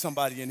talking to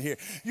somebody in here.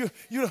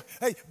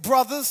 Hey,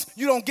 brothers,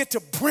 you don't get to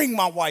bring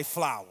my wife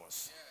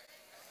flowers.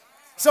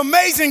 It's an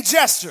amazing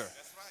gesture.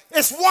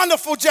 It's a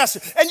wonderful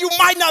gesture. And you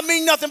might not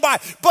mean nothing by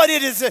it, but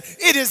it is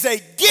a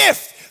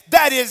gift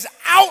that is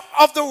out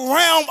of the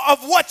realm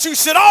of what you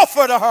should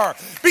offer to her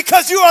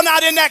because you are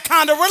not in that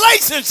kind of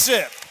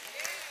relationship.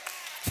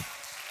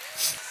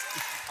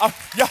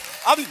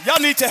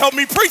 Y'all need to help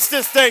me preach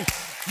this thing.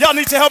 Y'all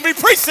need to help me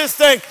preach this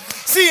thing.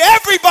 See,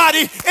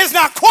 everybody is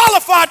not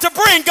qualified to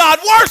bring God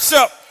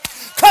worship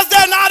because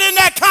they're not in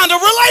that kind of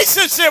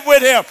relationship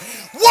with him.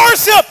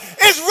 Worship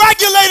is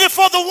regulated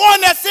for the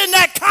one that's in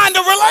that kind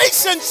of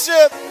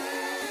relationship.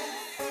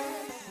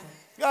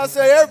 God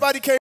say everybody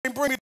can't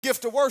bring me the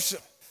gift of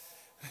worship.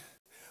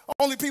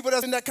 Only people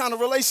that's in that kind of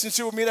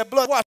relationship with me, that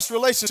blood-washed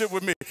relationship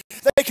with me,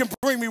 they can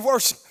bring me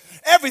worship.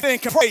 Everything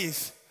can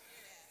praise.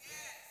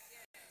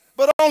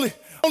 But only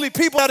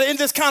people that are in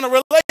this kind of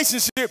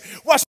relationship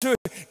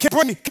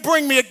can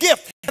bring me a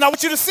gift. And I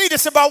want you to see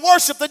this about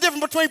worship, the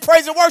difference between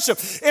praise and worship.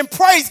 In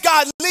praise,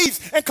 God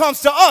leaves and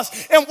comes to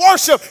us. In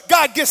worship,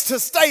 God gets to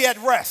stay at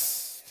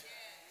rest.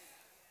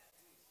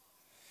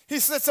 He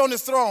sits on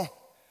his throne,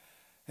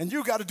 and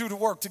you got to do the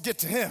work to get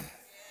to him.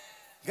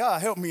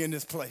 God, help me in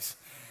this place.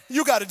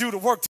 You got to do the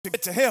work to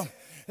get to him.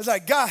 It's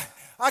like, God,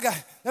 I got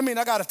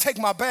to take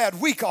my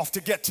bad week off to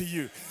get to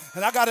you.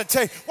 And I got to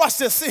tell you, watch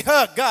this. See,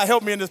 God,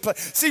 help me in this place.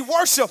 See,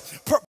 worship,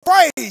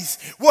 praise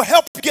will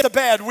help you get a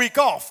bad week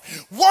off.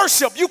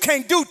 Worship, you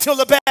can't do till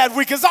the bad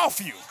week is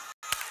off you.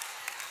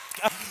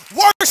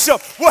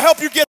 Worship will help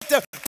you get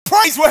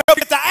praise will help you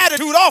get the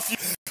attitude off you.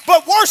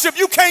 But worship,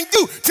 you can't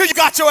do till you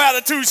got your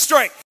attitude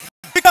straight.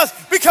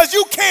 Because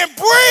you can't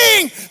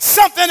bring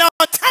something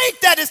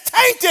that is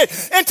tainted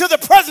into the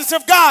presence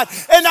of God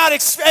and not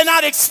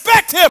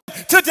expect him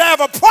to have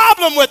a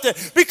problem with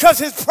it because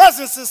his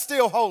presence is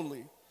still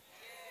holy.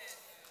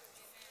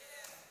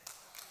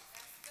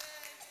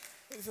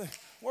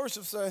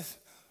 Worship says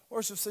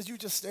you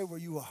just stay where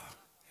you are.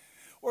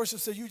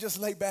 Worship says you just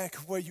lay back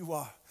where you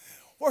are.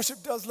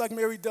 Worship does like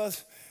Mary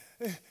does.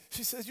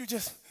 She says you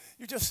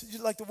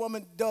like the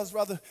woman does,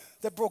 rather,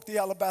 that broke the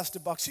alabaster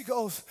box. She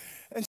goes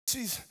and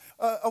she's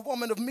a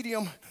woman of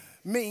medium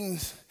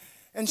means,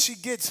 and she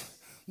gets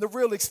the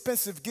real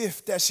expensive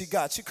gift that she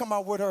got. She come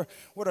out with her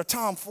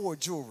Tom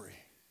Ford jewelry.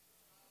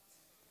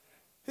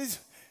 He's,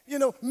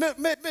 middle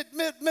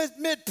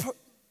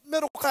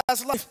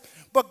class life,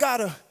 but got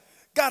a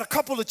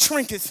couple of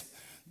trinkets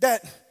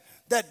that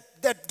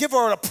give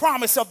her a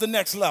promise of the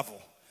next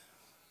level.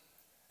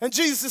 And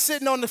Jesus is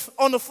sitting on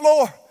the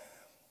floor,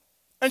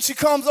 and she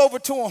comes over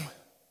to him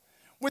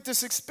with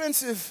this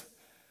expensive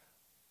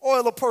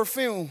oil of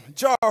perfume,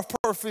 jar of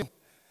perfume.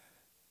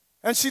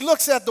 And she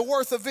looks at the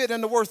worth of it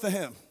and the worth of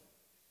him.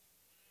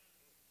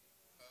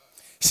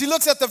 She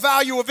looks at the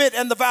value of it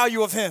and the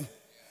value of him.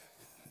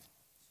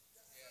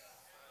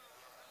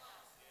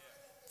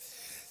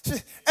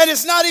 And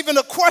it's not even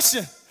a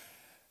question,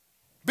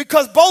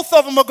 because both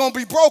of them are going to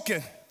be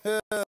broken.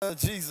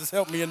 Jesus,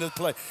 help me in this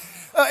place.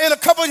 In a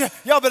couple of years,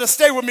 y'all better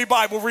stay with me,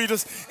 Bible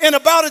readers. In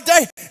about a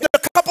day, in a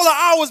couple of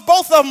hours,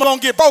 both of them are going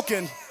to get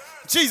broken.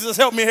 Jesus,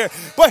 help me here.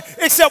 But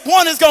except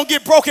one is going to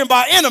get broken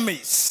by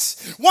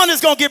enemies. One is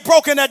going to get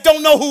broken that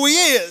don't know who he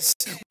is.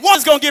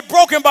 One's going to get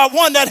broken by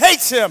one that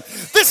hates him.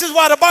 This is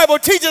why the Bible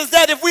teaches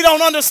that if we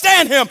don't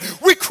understand him,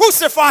 we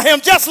crucify him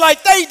just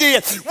like they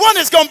did. One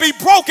is going to be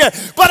broken,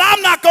 but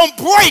I'm not going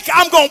to break.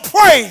 I'm going to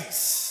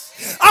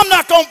praise. I'm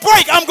not going to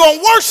break. I'm going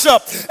to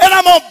worship. And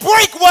I'm going to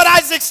break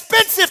what is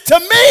expensive to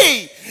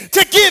me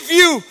to give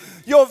you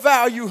your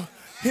value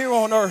here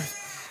on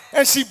earth.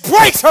 And she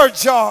breaks her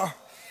jar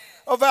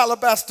of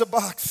alabaster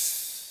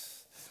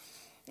box.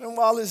 And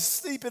while it's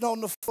sleeping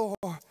on the floor,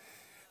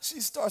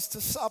 she starts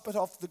to sop it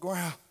off the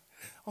ground.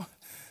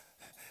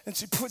 And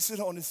she puts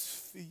it on his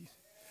feet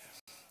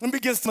and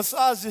begins to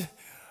massage it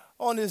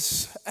on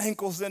his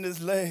ankles and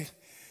his leg.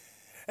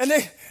 And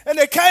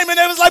they came and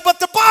they was like,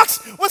 but the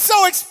box was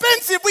so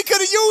expensive. We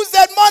could have used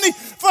that money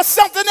for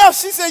something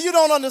else. She said, you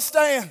don't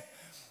understand.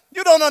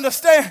 You don't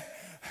understand.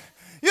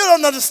 You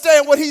don't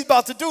understand what he's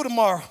about to do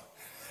tomorrow.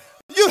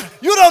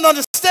 You don't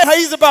understand how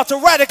he's about to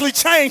radically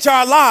change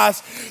our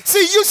lives.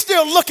 See, you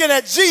still looking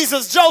at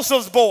Jesus,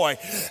 Joseph's boy,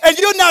 and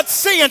you're not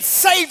seeing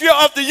Savior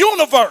of the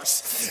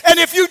universe. And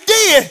if you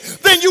did,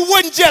 then you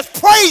wouldn't just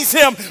praise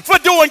him for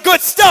doing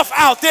good stuff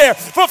out there,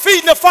 for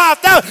feeding the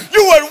 5,000.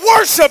 You would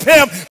worship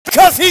him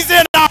because he's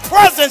in our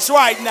presence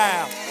right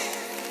now.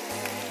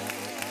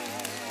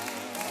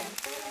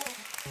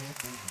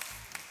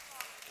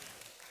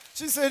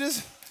 She said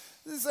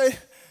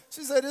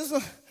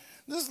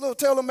this little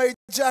tailor-made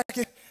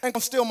jacket ain't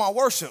gonna steal my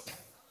worship.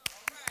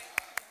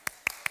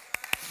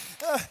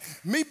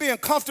 Me being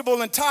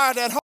comfortable and tired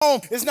at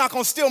home is not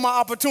gonna steal my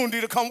opportunity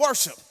to come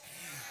worship,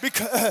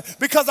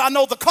 because I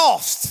know the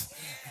cost.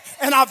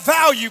 And I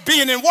value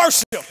being in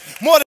worship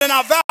more than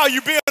I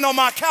value being on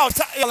my couch.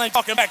 Y'all ain't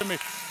talking back to me.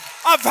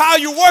 I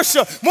value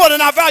worship more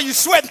than I value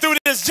sweating through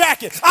this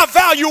jacket. I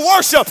value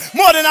worship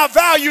more than I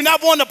value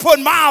not wanting to put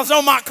miles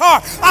on my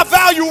car. I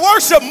value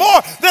worship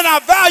more than I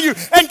value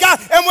and God.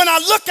 And when I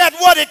look at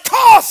what it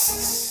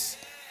costs,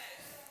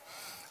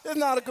 it's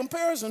not a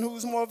comparison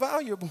who's more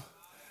valuable.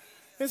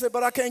 He said,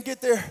 but I can't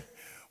get there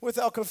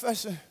without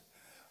confession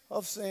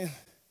of sin.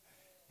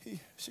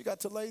 She got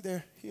to lay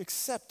there. He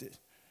accepted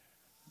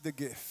the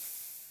gift.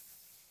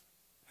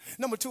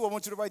 Number 2, I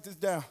want you to write this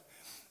down.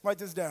 Write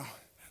this down.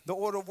 The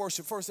order of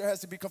worship. First, there has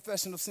to be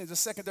confession of sins. The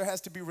second, there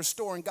has to be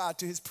restoring God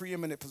to his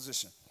preeminent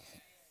position.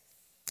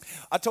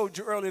 I told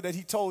you earlier that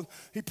he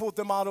pulled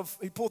them out of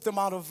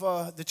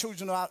the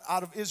children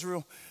out of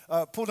Israel,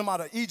 pulled them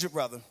out of Egypt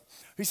rather.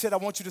 He said, I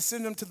want you to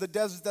send them to the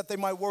desert that they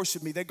might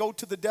worship me. They go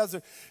to the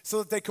desert so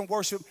that they can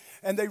worship,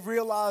 and they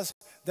realize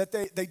that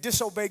they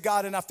disobey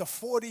God. And after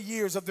 40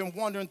 years of them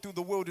wandering through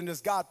the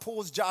wilderness, God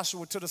pulls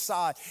Joshua to the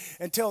side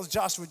and tells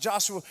Joshua,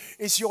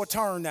 it's your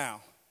turn now.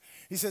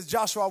 He says,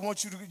 Joshua, I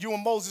want you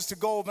and Moses to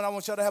go over, and I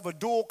want y'all to have a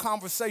dual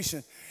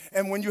conversation.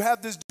 And when you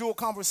have this dual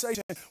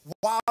conversation,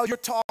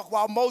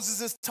 while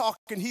Moses is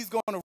talking, he's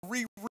going to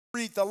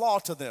reread the law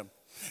to them.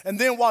 And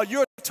then while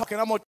you're talking,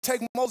 I'm going to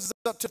take Moses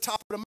up to the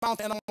top of the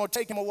mountain, and I'm going to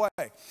take him away.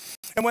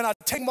 And when I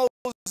take Moses,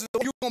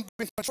 you're going to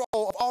be in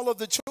control of all of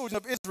the children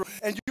of Israel,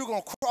 and you're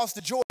going to cross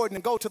the Jordan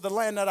and go to the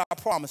land that I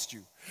promised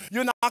you.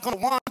 You're not going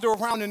to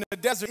wander around in the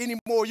desert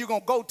anymore. You're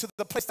going to go to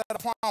the place that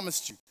I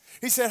promised you.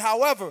 He said,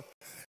 however,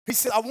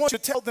 I want you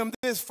to tell them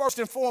this first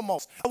and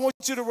foremost. I want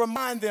you to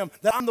remind them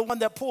that I'm the one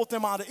that pulled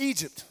them out of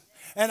Egypt.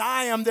 And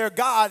I am their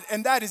God,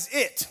 and that is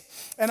it.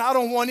 And I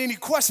don't want any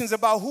questions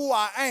about who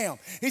I am.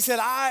 He said,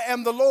 I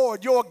am the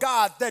Lord, your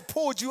God, that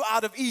pulled you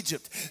out of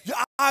Egypt.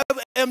 I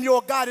am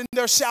your God, and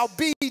there shall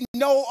be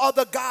no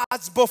other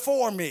gods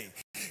before me.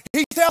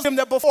 He tells him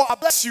that before I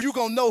bless you, you're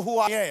going to know who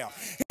I am.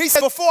 He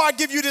said, before I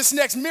give you this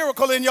next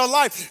miracle in your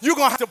life, you're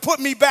going to have to put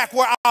me back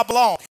where I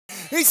belong.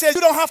 He said,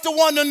 you don't have to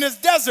wander in this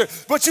desert,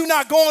 but you're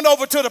not going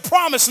over to the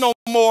promise no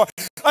more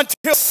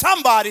until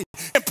somebody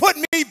can put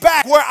me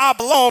back where I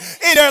belong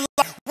in their life.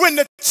 When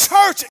the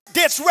church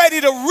gets ready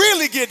to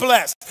really get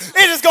blessed,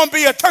 it is going to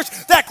be a church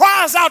that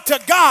cries out to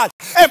God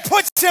and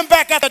puts him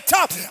back at the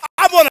top.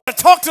 I want to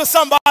talk to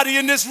somebody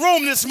in this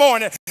room this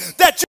morning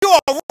that you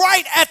are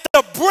right at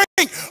the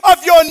brink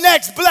of your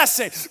next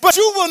blessing, but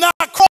you will not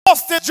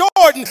cross the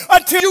Jordan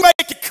until you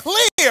make it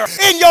clear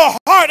in your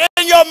heart and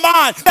in your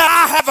mind that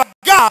I have a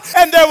God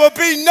and there will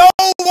be no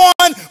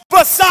one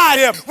beside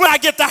him. When I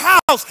get the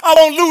house, I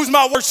won't lose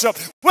my worship.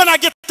 When I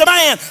get the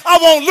man, I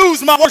won't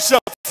lose my worship.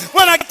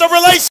 When I get the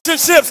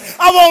relationships,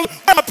 I won't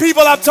lose the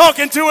people I'm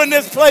talking to in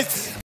this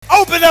place.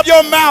 Open up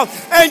your mouth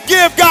and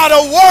give God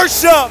a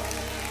worship.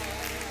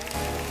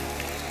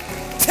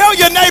 Tell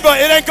your neighbor,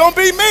 it ain't going to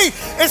be me.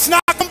 It's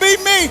not going to be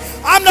me.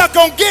 I'm not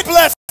going to get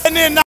blessed and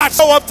then not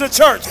show up to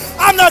church.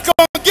 I'm not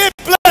going to get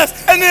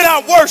blessed and then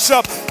not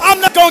worship.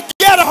 I'm not going to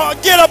get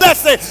a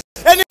blessing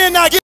and then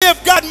not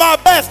give God my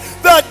best.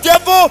 The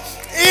devil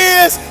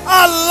is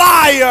a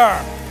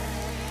liar.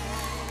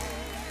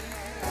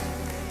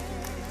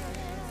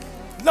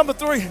 Number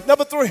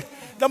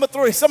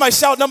three. Somebody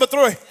shout number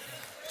 3.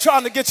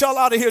 Trying to get y'all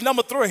out of here.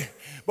 Number 3.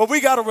 But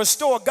we got to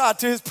restore God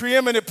to his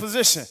preeminent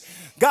position.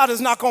 God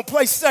is not going to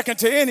play second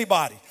to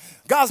anybody.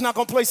 God's not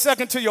going to play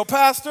second to your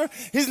pastor.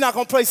 He's not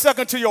going to play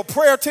second to your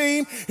prayer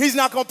team. He's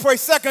not going to play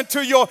second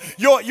to your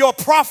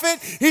prophet.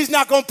 He's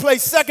not going to play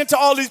second to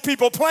all these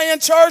people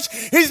playing church.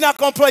 He's not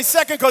going to play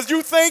second because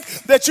you think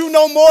that you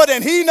know more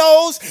than he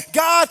knows.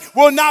 God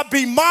will not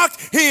be mocked.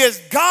 He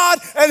is God,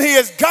 and he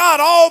is God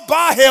all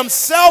by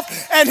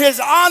himself, and his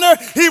honor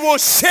he will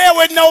share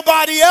with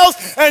nobody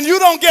else. And you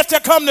don't get to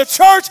come to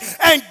church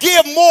and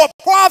give more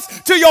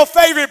props to your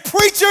favorite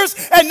preachers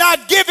and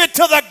not give it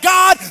to the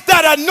God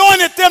that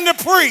anointed them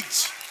to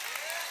preach.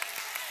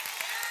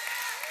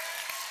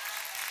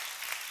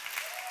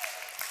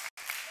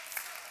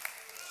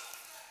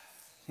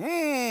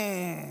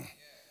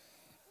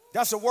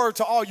 That's a word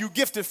to all you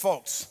gifted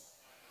folks.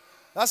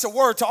 That's a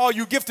word to all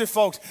you gifted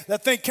folks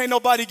that think can't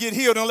nobody get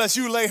healed unless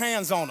you lay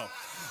hands on them.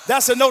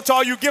 That's a note to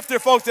all you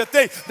gifted folks that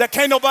think that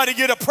can't nobody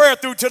get a prayer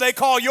through till they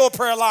call your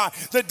prayer line.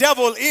 The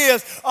devil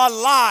is a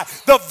lie.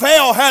 The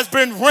veil has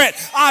been rent.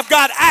 I've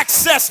got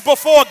access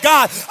before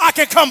God. I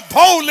can come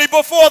boldly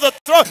before the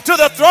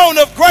throne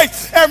of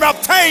grace and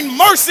obtain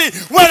mercy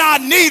when I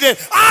need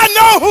it. I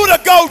know who to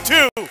go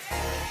to.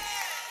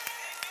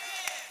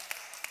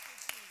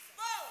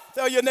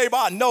 Tell your neighbor,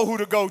 I know who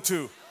to go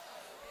to.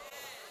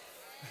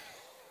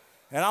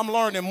 And I'm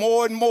learning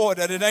more and more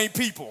that it ain't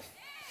people.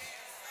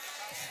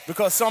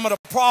 Because some of the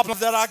problems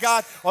that I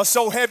got are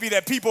so heavy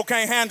that people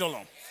can't handle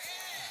them.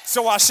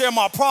 So I share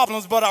my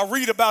problems, but I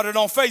read about it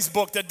on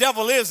Facebook. The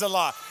devil is a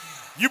lie.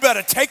 You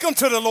better take them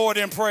to the Lord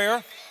in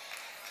prayer.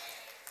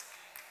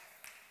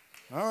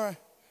 All right.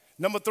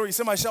 Number 3.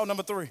 Somebody shout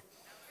number 3.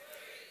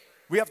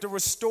 We have to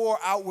restore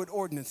outward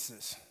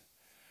ordinances.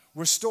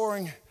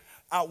 Restoring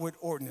outward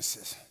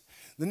ordinances.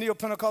 The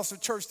Neo-Pentecostal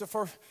church,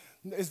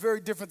 is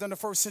very different than the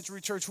first century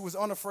church, who was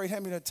unafraid.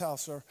 Hand me that towel,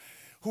 sir.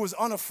 Who was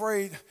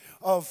unafraid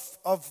of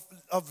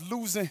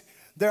losing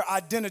their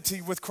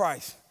identity with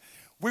Christ.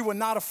 We were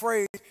not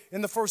afraid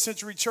in the first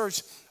century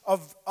church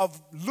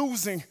of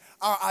losing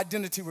our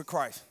identity with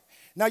Christ.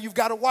 Now you've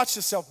got to watch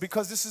yourself,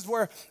 because this is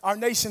where our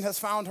nation has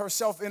found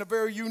herself in a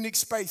very unique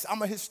space.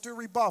 I'm a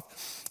history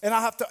buff, and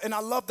I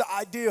love the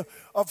idea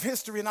of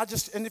history.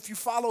 And if you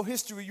follow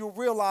history, you'll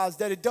realize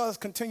that it does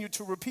continue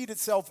to repeat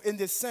itself in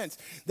this sense,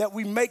 that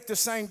we make the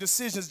same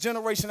decisions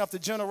generation after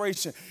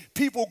generation,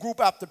 people group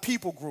after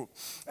people group.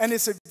 And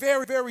it's a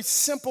very, very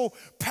simple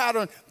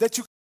pattern that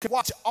you can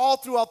watch all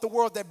throughout the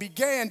world that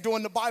began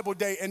during the Bible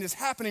day and is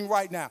happening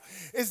right now.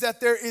 Is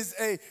that there is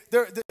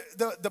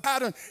the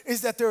pattern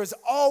is that there is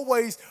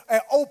always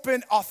an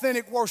open,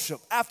 authentic worship.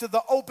 After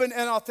the open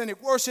and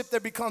authentic worship, there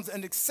becomes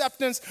an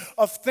acceptance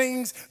of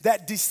things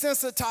that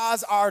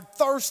desensitize our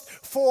thirst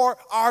for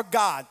our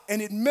God,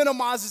 and it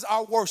minimizes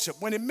our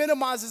worship. When it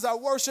minimizes our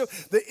worship,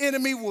 the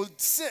enemy will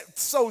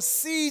sow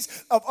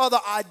seeds of other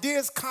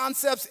ideas,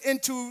 concepts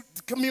into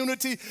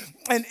community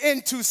and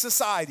into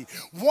society.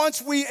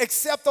 Once we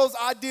accept those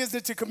ideas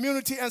into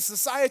community and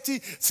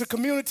society, so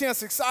community and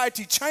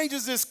society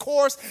changes its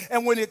course,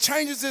 and when it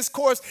changes its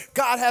course,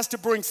 God has to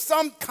bring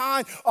some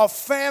kind of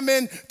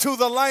famine to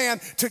the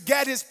land to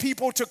get his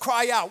people to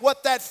cry out.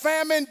 What that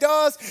famine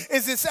does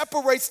is it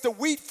separates the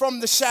wheat from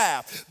the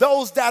chaff.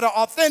 Those that are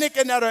authentic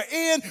and that are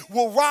in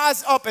will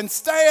rise up and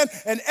stand,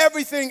 and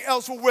everything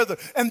else will wither.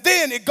 And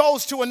then it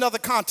goes to another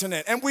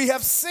continent, and we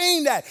have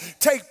seen that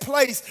take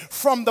place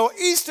from the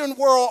Eastern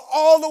world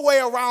all the way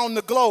around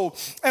the globe,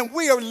 and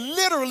we are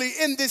literally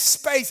in this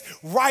space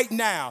right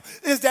now.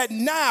 Is that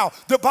now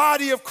the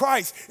body of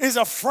Christ is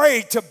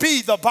afraid to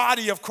be the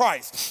body of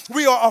Christ.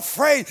 We are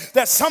afraid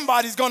that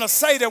somebody's going to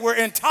say that we're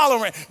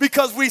intolerant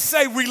because we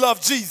say we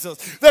love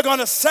Jesus. They're going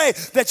to say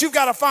that you've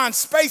got to find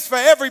space for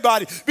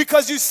everybody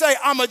because you say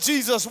I'm a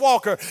Jesus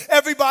walker.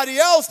 Everybody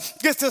else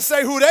gets to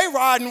say who they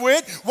riding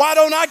with. Why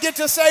don't I get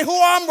to say who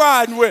I'm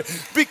riding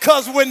with?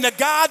 Because when the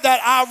guy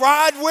that I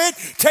ride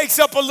with takes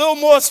up a little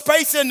more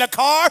space in the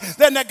car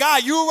than the guy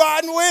you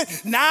riding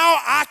with, now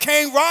I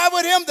can't ride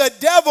with him. The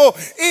devil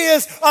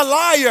is a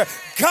liar.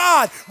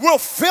 God will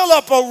fill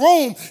up a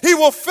room. He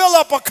will fill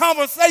up a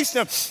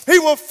conversation. He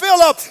will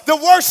fill up the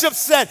worship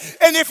set.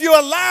 And if you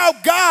allow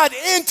God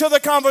into the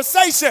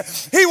conversation,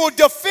 he will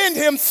defend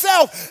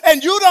himself.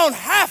 And you don't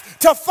have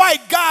to fight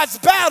God's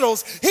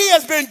battles. He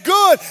has been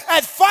good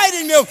at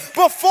fighting them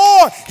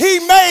before he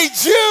made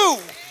you.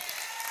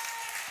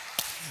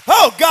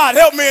 Oh, God,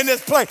 help me in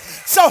this place.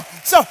 So,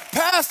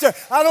 Pastor,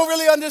 I don't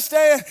really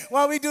understand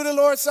why we do the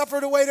Lord's Supper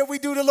the way that we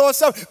do the Lord's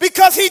Supper.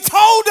 Because he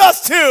told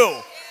us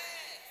to.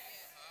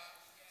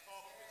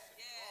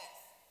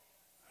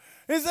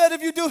 He said,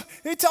 if you do,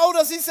 he told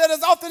us, he said,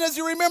 as often as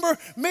you remember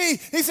me,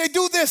 he said,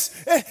 do this.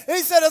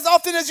 He said, as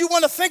often as you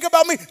want to think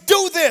about me,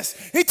 do this.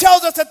 He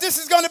tells us that this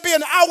is going to be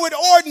an outward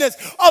ordinance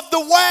of the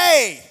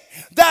way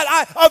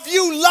of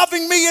you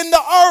loving me in the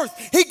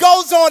earth. He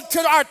goes on to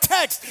our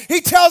text. He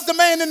tells the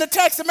man in the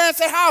text, the man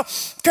said, how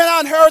can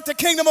I inherit the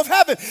kingdom of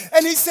heaven?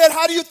 And he said,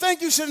 how do you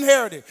think you should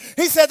inherit it?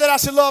 He said that I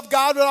should love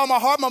God with all my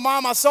heart, my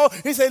mind, my soul.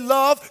 He said,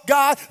 love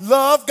God,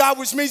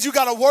 which means you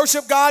got to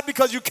worship God,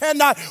 because you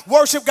cannot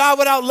worship God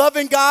without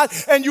loving God,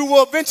 and you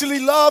will eventually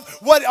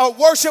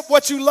worship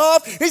what you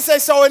love. He said,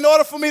 so in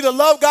order for me to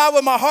love God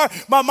with my heart,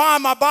 my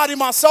mind, my body,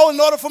 my soul, in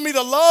order for me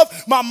to love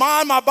my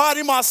mind, my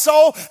body, my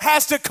soul,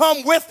 has to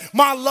come with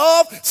my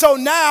love. So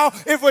now,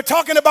 if we're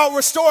talking about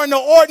restoring the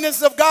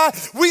ordinance of God,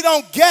 we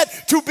don't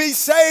get to be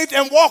saved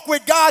and walk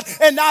with God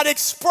and not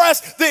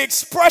express the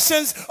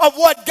expressions of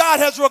what God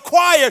has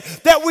required,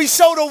 that we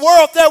show the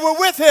world that we're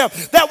with him,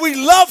 that we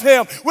love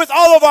him with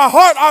all of our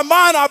heart, our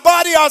mind, our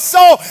body, our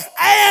soul,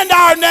 and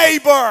our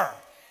neighbor.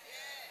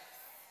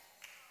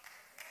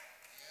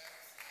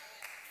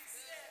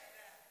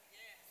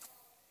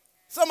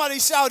 Somebody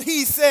shout,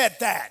 he said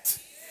that.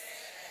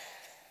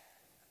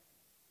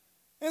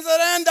 He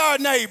said, and our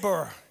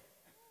neighbor.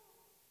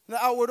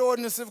 The outward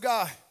ordinance of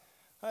God.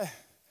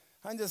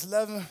 I just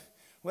love him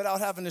without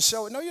having to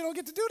show it. No, you don't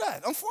get to do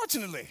that,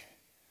 unfortunately.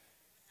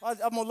 I'm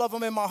going to love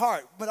him in my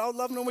heart. Without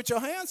loving him with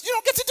your hands, you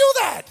don't get to do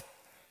that.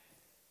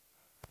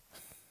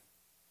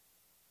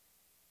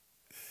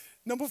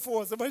 Number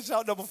 4. Somebody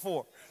shout number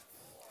 4.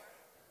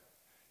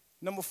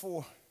 Number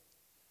 4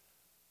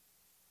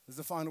 is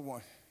the final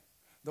one.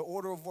 The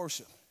order of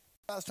worship.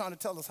 God's trying to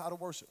tell us how to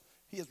worship.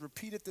 He has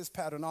repeated this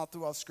pattern all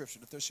throughout Scripture,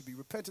 that there should be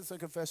repentance and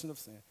confession of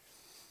sin,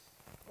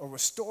 a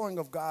restoring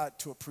of God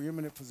to a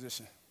preeminent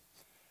position,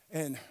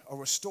 and a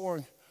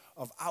restoring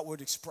of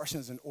outward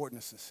expressions and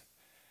ordinances.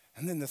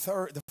 And then the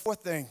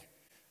fourth thing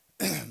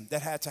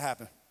that had to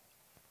happen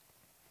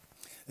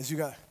is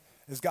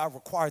God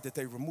required that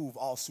they remove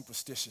all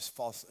superstitious,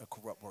 false, and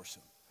corrupt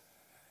worship.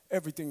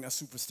 Everything that's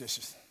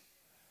superstitious.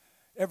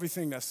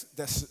 Everything that's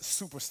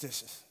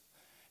superstitious.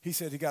 He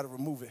said he got to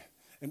remove it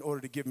in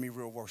order to give me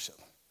real worship.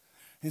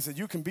 He said,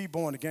 you can be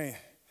born again.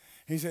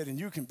 He said, and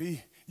you can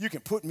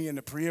put me in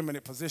the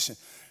preeminent position.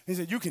 He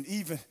said, you can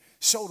even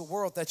show the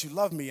world that you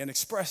love me and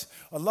express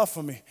a love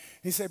for me.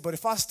 He said, but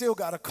if I still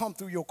got to come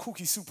through your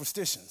kooky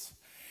superstitions,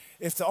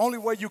 if the only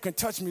way you can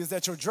touch me is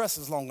that your dress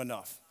is long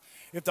enough,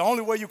 if the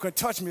only way you can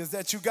touch me is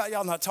that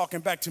y'all not talking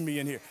back to me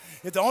in here.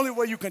 If the only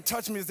way you can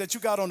touch me is that you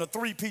got on a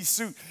 3-piece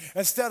suit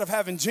instead of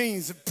having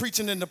jeans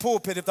preaching in the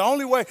pulpit. If the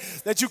only way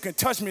that you can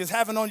touch me is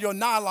having on your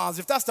nylons.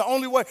 If that's the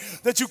only way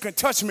that you can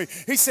touch me.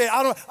 He said,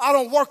 I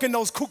don't work in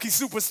those kooky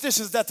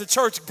superstitions that the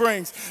church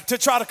brings to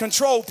try to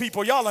control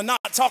people. Y'all are not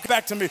talking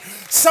back to me.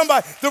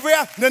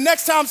 The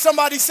next time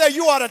somebody say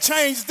you ought to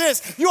change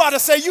this, you ought to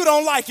say you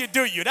don't like it,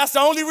 do you? That's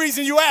the only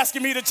reason you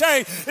asking me to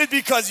change is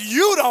because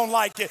you don't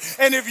like it.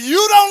 And if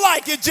you don't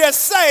like it,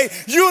 just say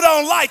you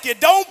don't like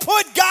it. Don't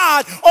put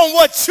God on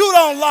what you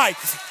don't like.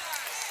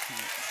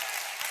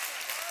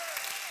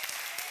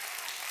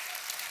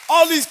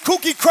 All these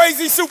kooky,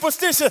 crazy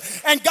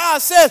superstitions. And God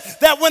says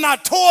that when I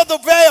tore the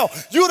veil,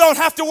 you don't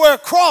have to wear a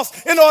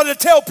cross in order to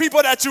tell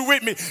people that you're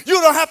with me. You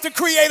don't have to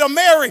create a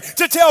Mary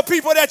to tell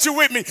people that you're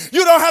with me.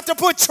 You don't have to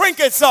put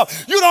trinkets up.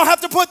 You don't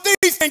have to put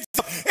these things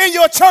up in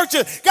your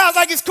churches. God's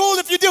like, it's cool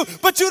if you do,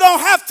 but you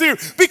don't have to,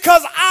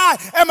 because I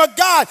am a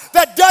God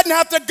that doesn't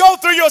have to go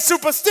through your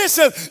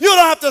superstitions. You don't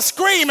have to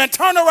scream and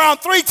turn around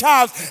 3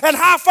 times and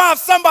high five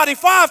somebody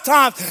 5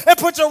 times and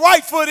put your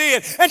right foot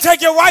in and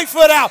take your right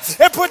foot out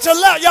and put your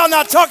left. Y'all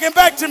not talking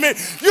back to me.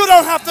 You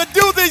don't have to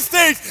do these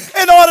things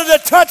in order to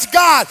touch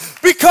God,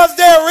 because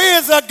there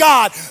is a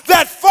God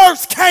that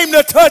first came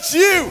to touch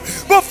you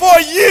before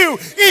you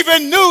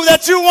even knew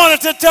that you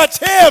wanted to touch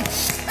him.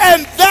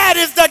 And that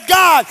is the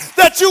God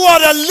that you ought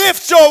to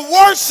lift your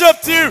worship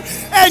to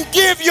and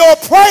give your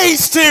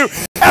praise to.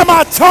 Am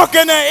I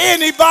talking to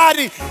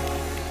anybody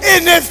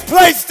in this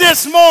place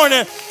this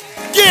morning?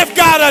 Give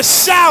God a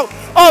shout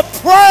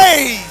of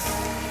praise.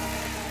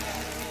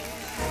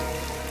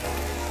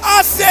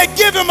 I said,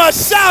 give him a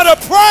shout of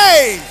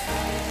praise.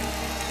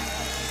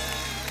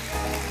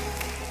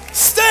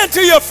 Stand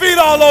to your feet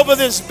all over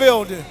this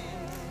building.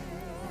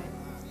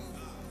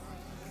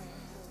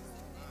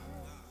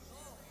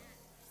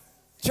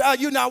 Child,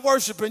 you're not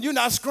worshiping. You're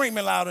not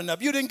screaming loud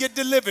enough. You didn't get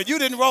delivered. You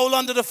didn't roll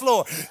under the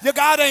floor. Your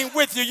God ain't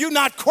with you. You're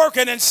not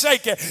quirking and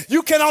shaking.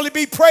 You can only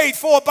be prayed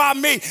for by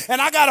me.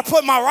 And I got to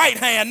put my right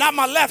hand, not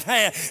my left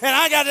hand. And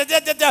I got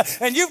to,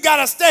 and you've got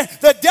to stand.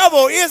 The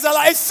devil is a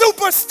lie. It's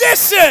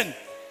superstition.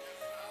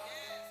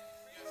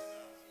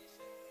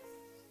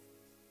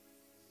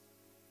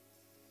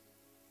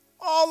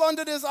 All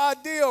under this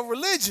idea of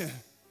religion.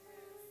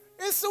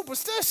 It's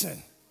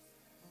superstition.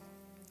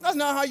 That's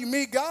not how you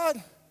meet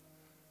God.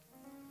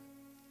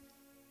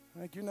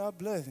 Like, you're not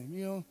blessing.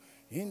 You know,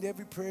 end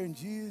every prayer in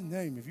Jesus'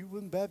 name. If you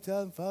wasn't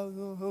baptized and followed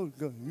the Holy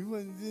Ghost, you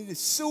wasn't. It's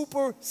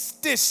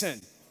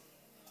superstition.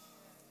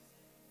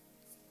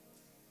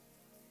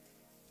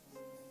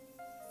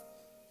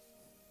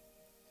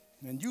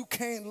 And you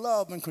can't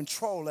love and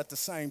control at the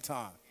same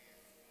time.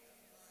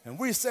 And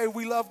we say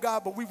we love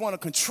God, but we want to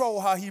control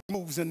how he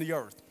moves in the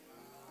earth.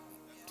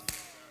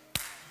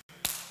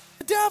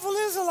 The devil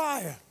is a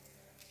liar.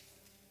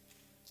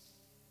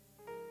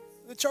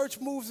 The church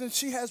moves and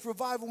she has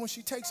revival when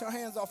she takes her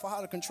hands off of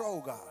how to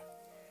control God.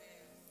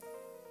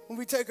 When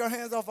we take our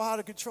hands off of how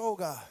to control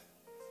God.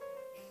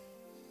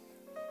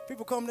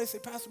 People come and they say,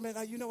 Pastor, man,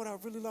 you know what I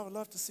really love? I'd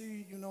love to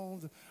see,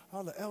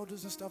 all the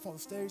elders and stuff on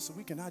stage so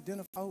we can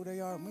identify who they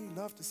are. And we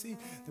love to see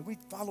that we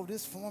follow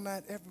this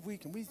format every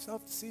week. And we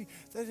love to see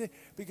that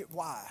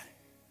why?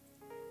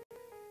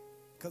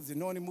 Because the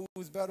anointing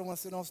moves better when I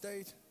sit on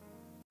stage?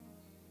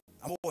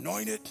 I'm more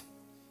anointed.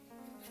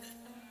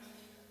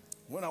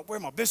 When I wear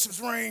my bishop's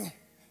ring?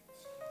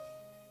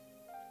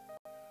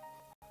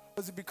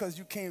 Is it because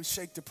you can't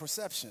shake the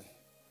perception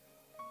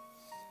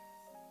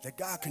that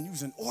God can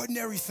use an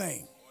ordinary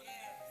thing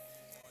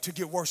to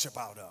get worship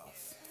out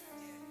of?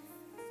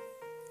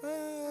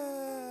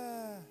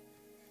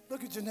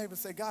 Look at your neighbor and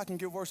say, God can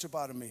get worship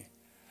out of me.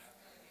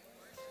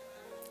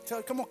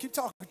 Come on, keep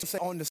talking. Say,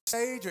 on the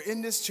stage or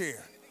in this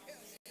chair,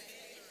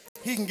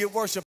 he can get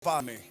worship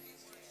out of me.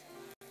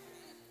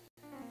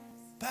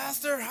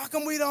 Pastor, how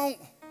come we don't?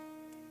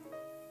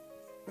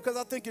 Because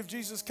I think if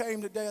Jesus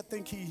came today, I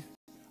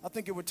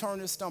think it would turn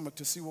his stomach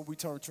to see what we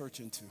turn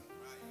church into.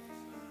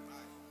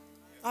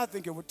 I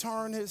think it would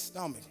turn his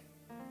stomach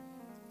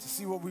to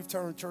see what we've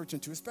turned church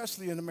into,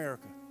 especially in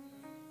America.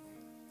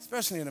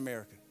 Especially in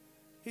America.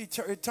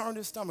 It turned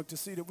his stomach to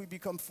see that we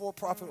become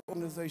for-profit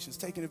organizations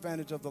taking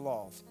advantage of the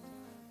laws.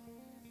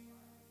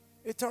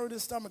 It turned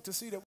his stomach to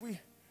see that we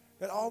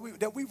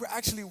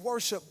actually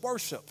worship.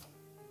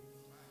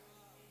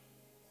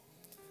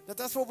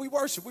 That's what we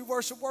worship. We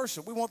worship.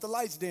 We want the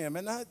lights dim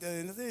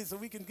so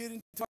we can get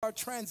into our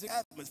transit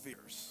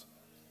atmospheres.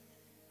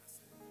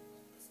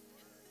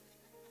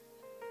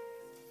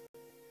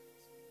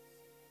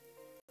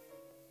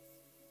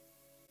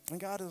 And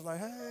God is like,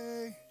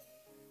 hey,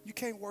 you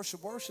can't worship.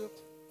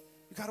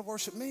 You got to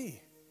worship me.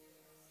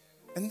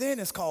 And then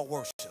it's called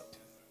worship.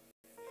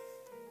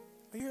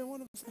 Are you hearing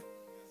what I'm saying?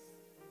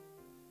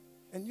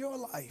 In your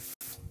life,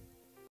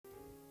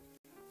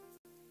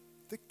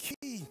 the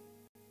key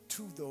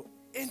to the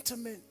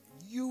intimate,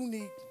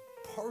 unique,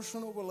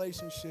 personal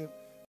relationship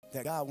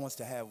that God wants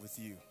to have with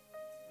you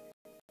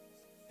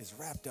is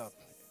wrapped up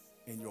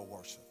in your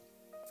worship.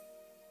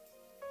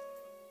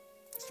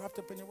 It's wrapped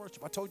up in your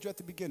worship. I told you at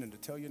the beginning to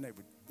tell your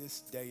neighbor,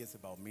 this day is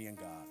about me and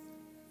God.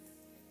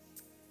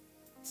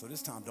 So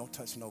this time, don't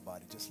touch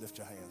nobody. Just lift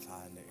your hands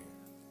high in the air.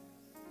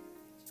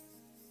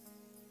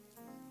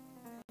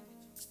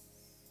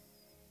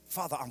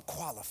 Father, I'm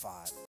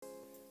qualified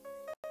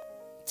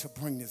to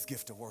bring this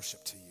gift of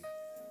worship to you.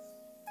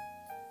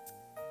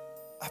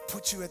 I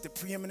put you at the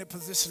preeminent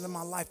position in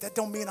my life. That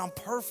don't mean I'm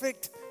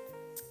perfect,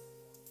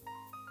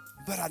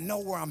 but I know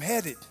where I'm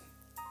headed.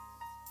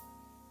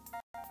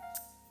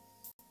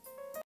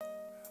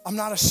 I'm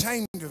not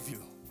ashamed of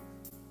you.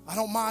 I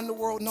don't mind the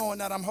world knowing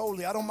that I'm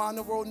holy. I don't mind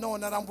the world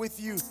knowing that I'm with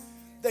you.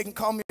 They can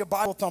call me a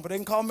Bible thumper. They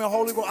can call me a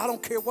holy roll. I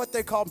don't care what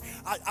they call me.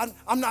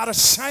 I'm not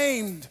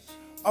ashamed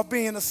of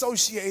being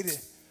associated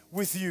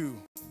with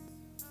you.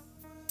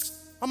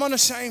 I'm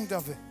unashamed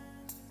of it.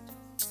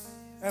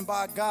 And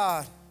by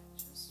God,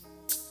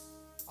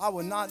 I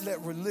will not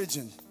let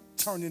religion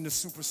turn into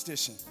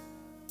superstition.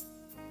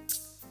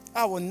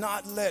 I will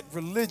not let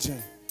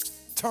religion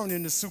turn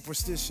into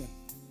superstition.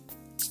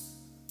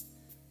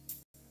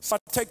 So I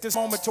take this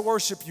moment to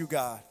worship you,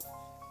 God.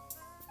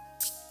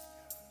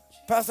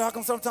 Pastor, how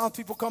come sometimes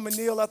people come and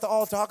kneel at the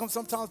altar? How come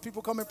sometimes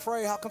people come and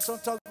pray? How come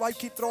sometimes life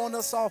keep throwing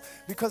us off?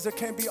 Because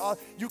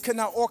you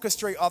cannot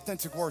orchestrate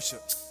authentic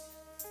worship.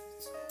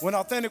 When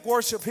authentic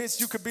worship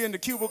hits, you could be in the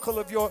cubicle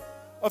of your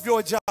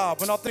job.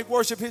 When authentic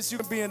worship hits, you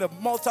can be in a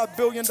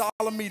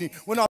multi-billion-dollar meeting.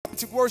 When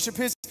authentic worship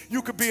hits,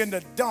 you could be in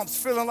the dumps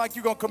feeling like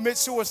you're going to commit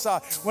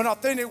suicide. When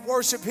authentic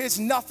worship hits,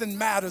 nothing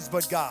matters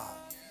but God.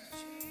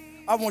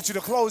 I want you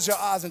to close your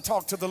eyes and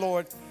talk to the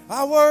Lord.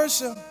 I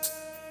worship.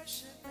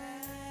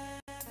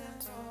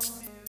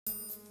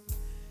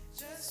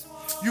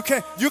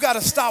 You got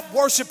to stop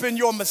worshiping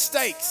your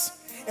mistakes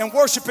and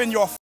worshiping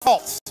your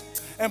faults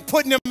and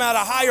putting them at a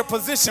higher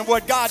position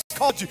where God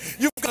called you.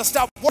 You've got to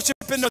stop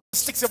worshiping the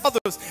mistakes of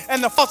others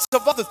and the faults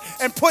of others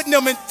and putting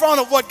them in front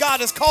of what God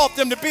has called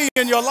them to be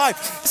in your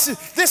life.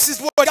 This is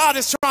what God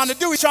is trying to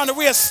do. He's trying to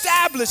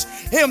reestablish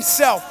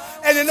himself.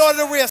 And in order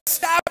to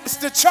reestablish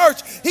the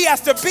church, he has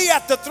to be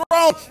at the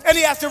throne and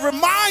he has to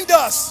remind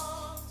us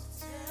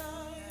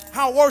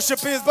how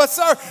worship is. But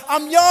sir,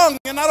 I'm young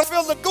and I don't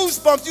feel the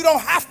goosebumps. You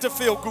don't have to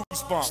feel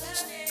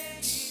goosebumps.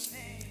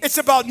 It's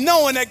about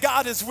knowing that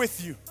God is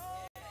with you.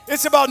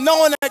 It's about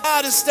knowing that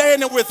God is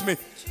standing with me.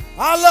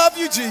 I love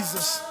you,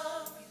 Jesus.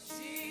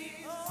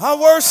 I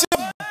worship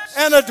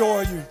and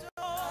adore you.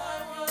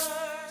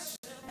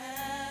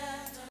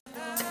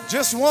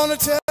 Just want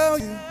to tell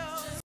you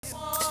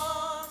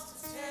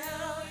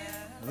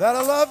that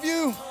I love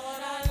you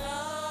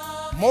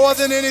more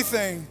than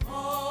anything.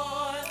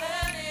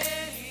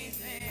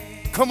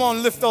 Come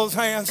on, lift those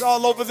hands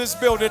all over this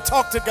building.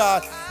 Talk to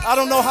God. I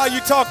don't know how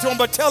you talk to him,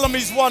 but tell him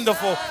he's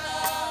wonderful.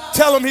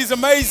 Tell him he's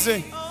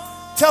amazing.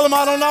 Tell him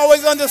I don't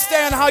always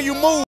understand how you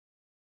move.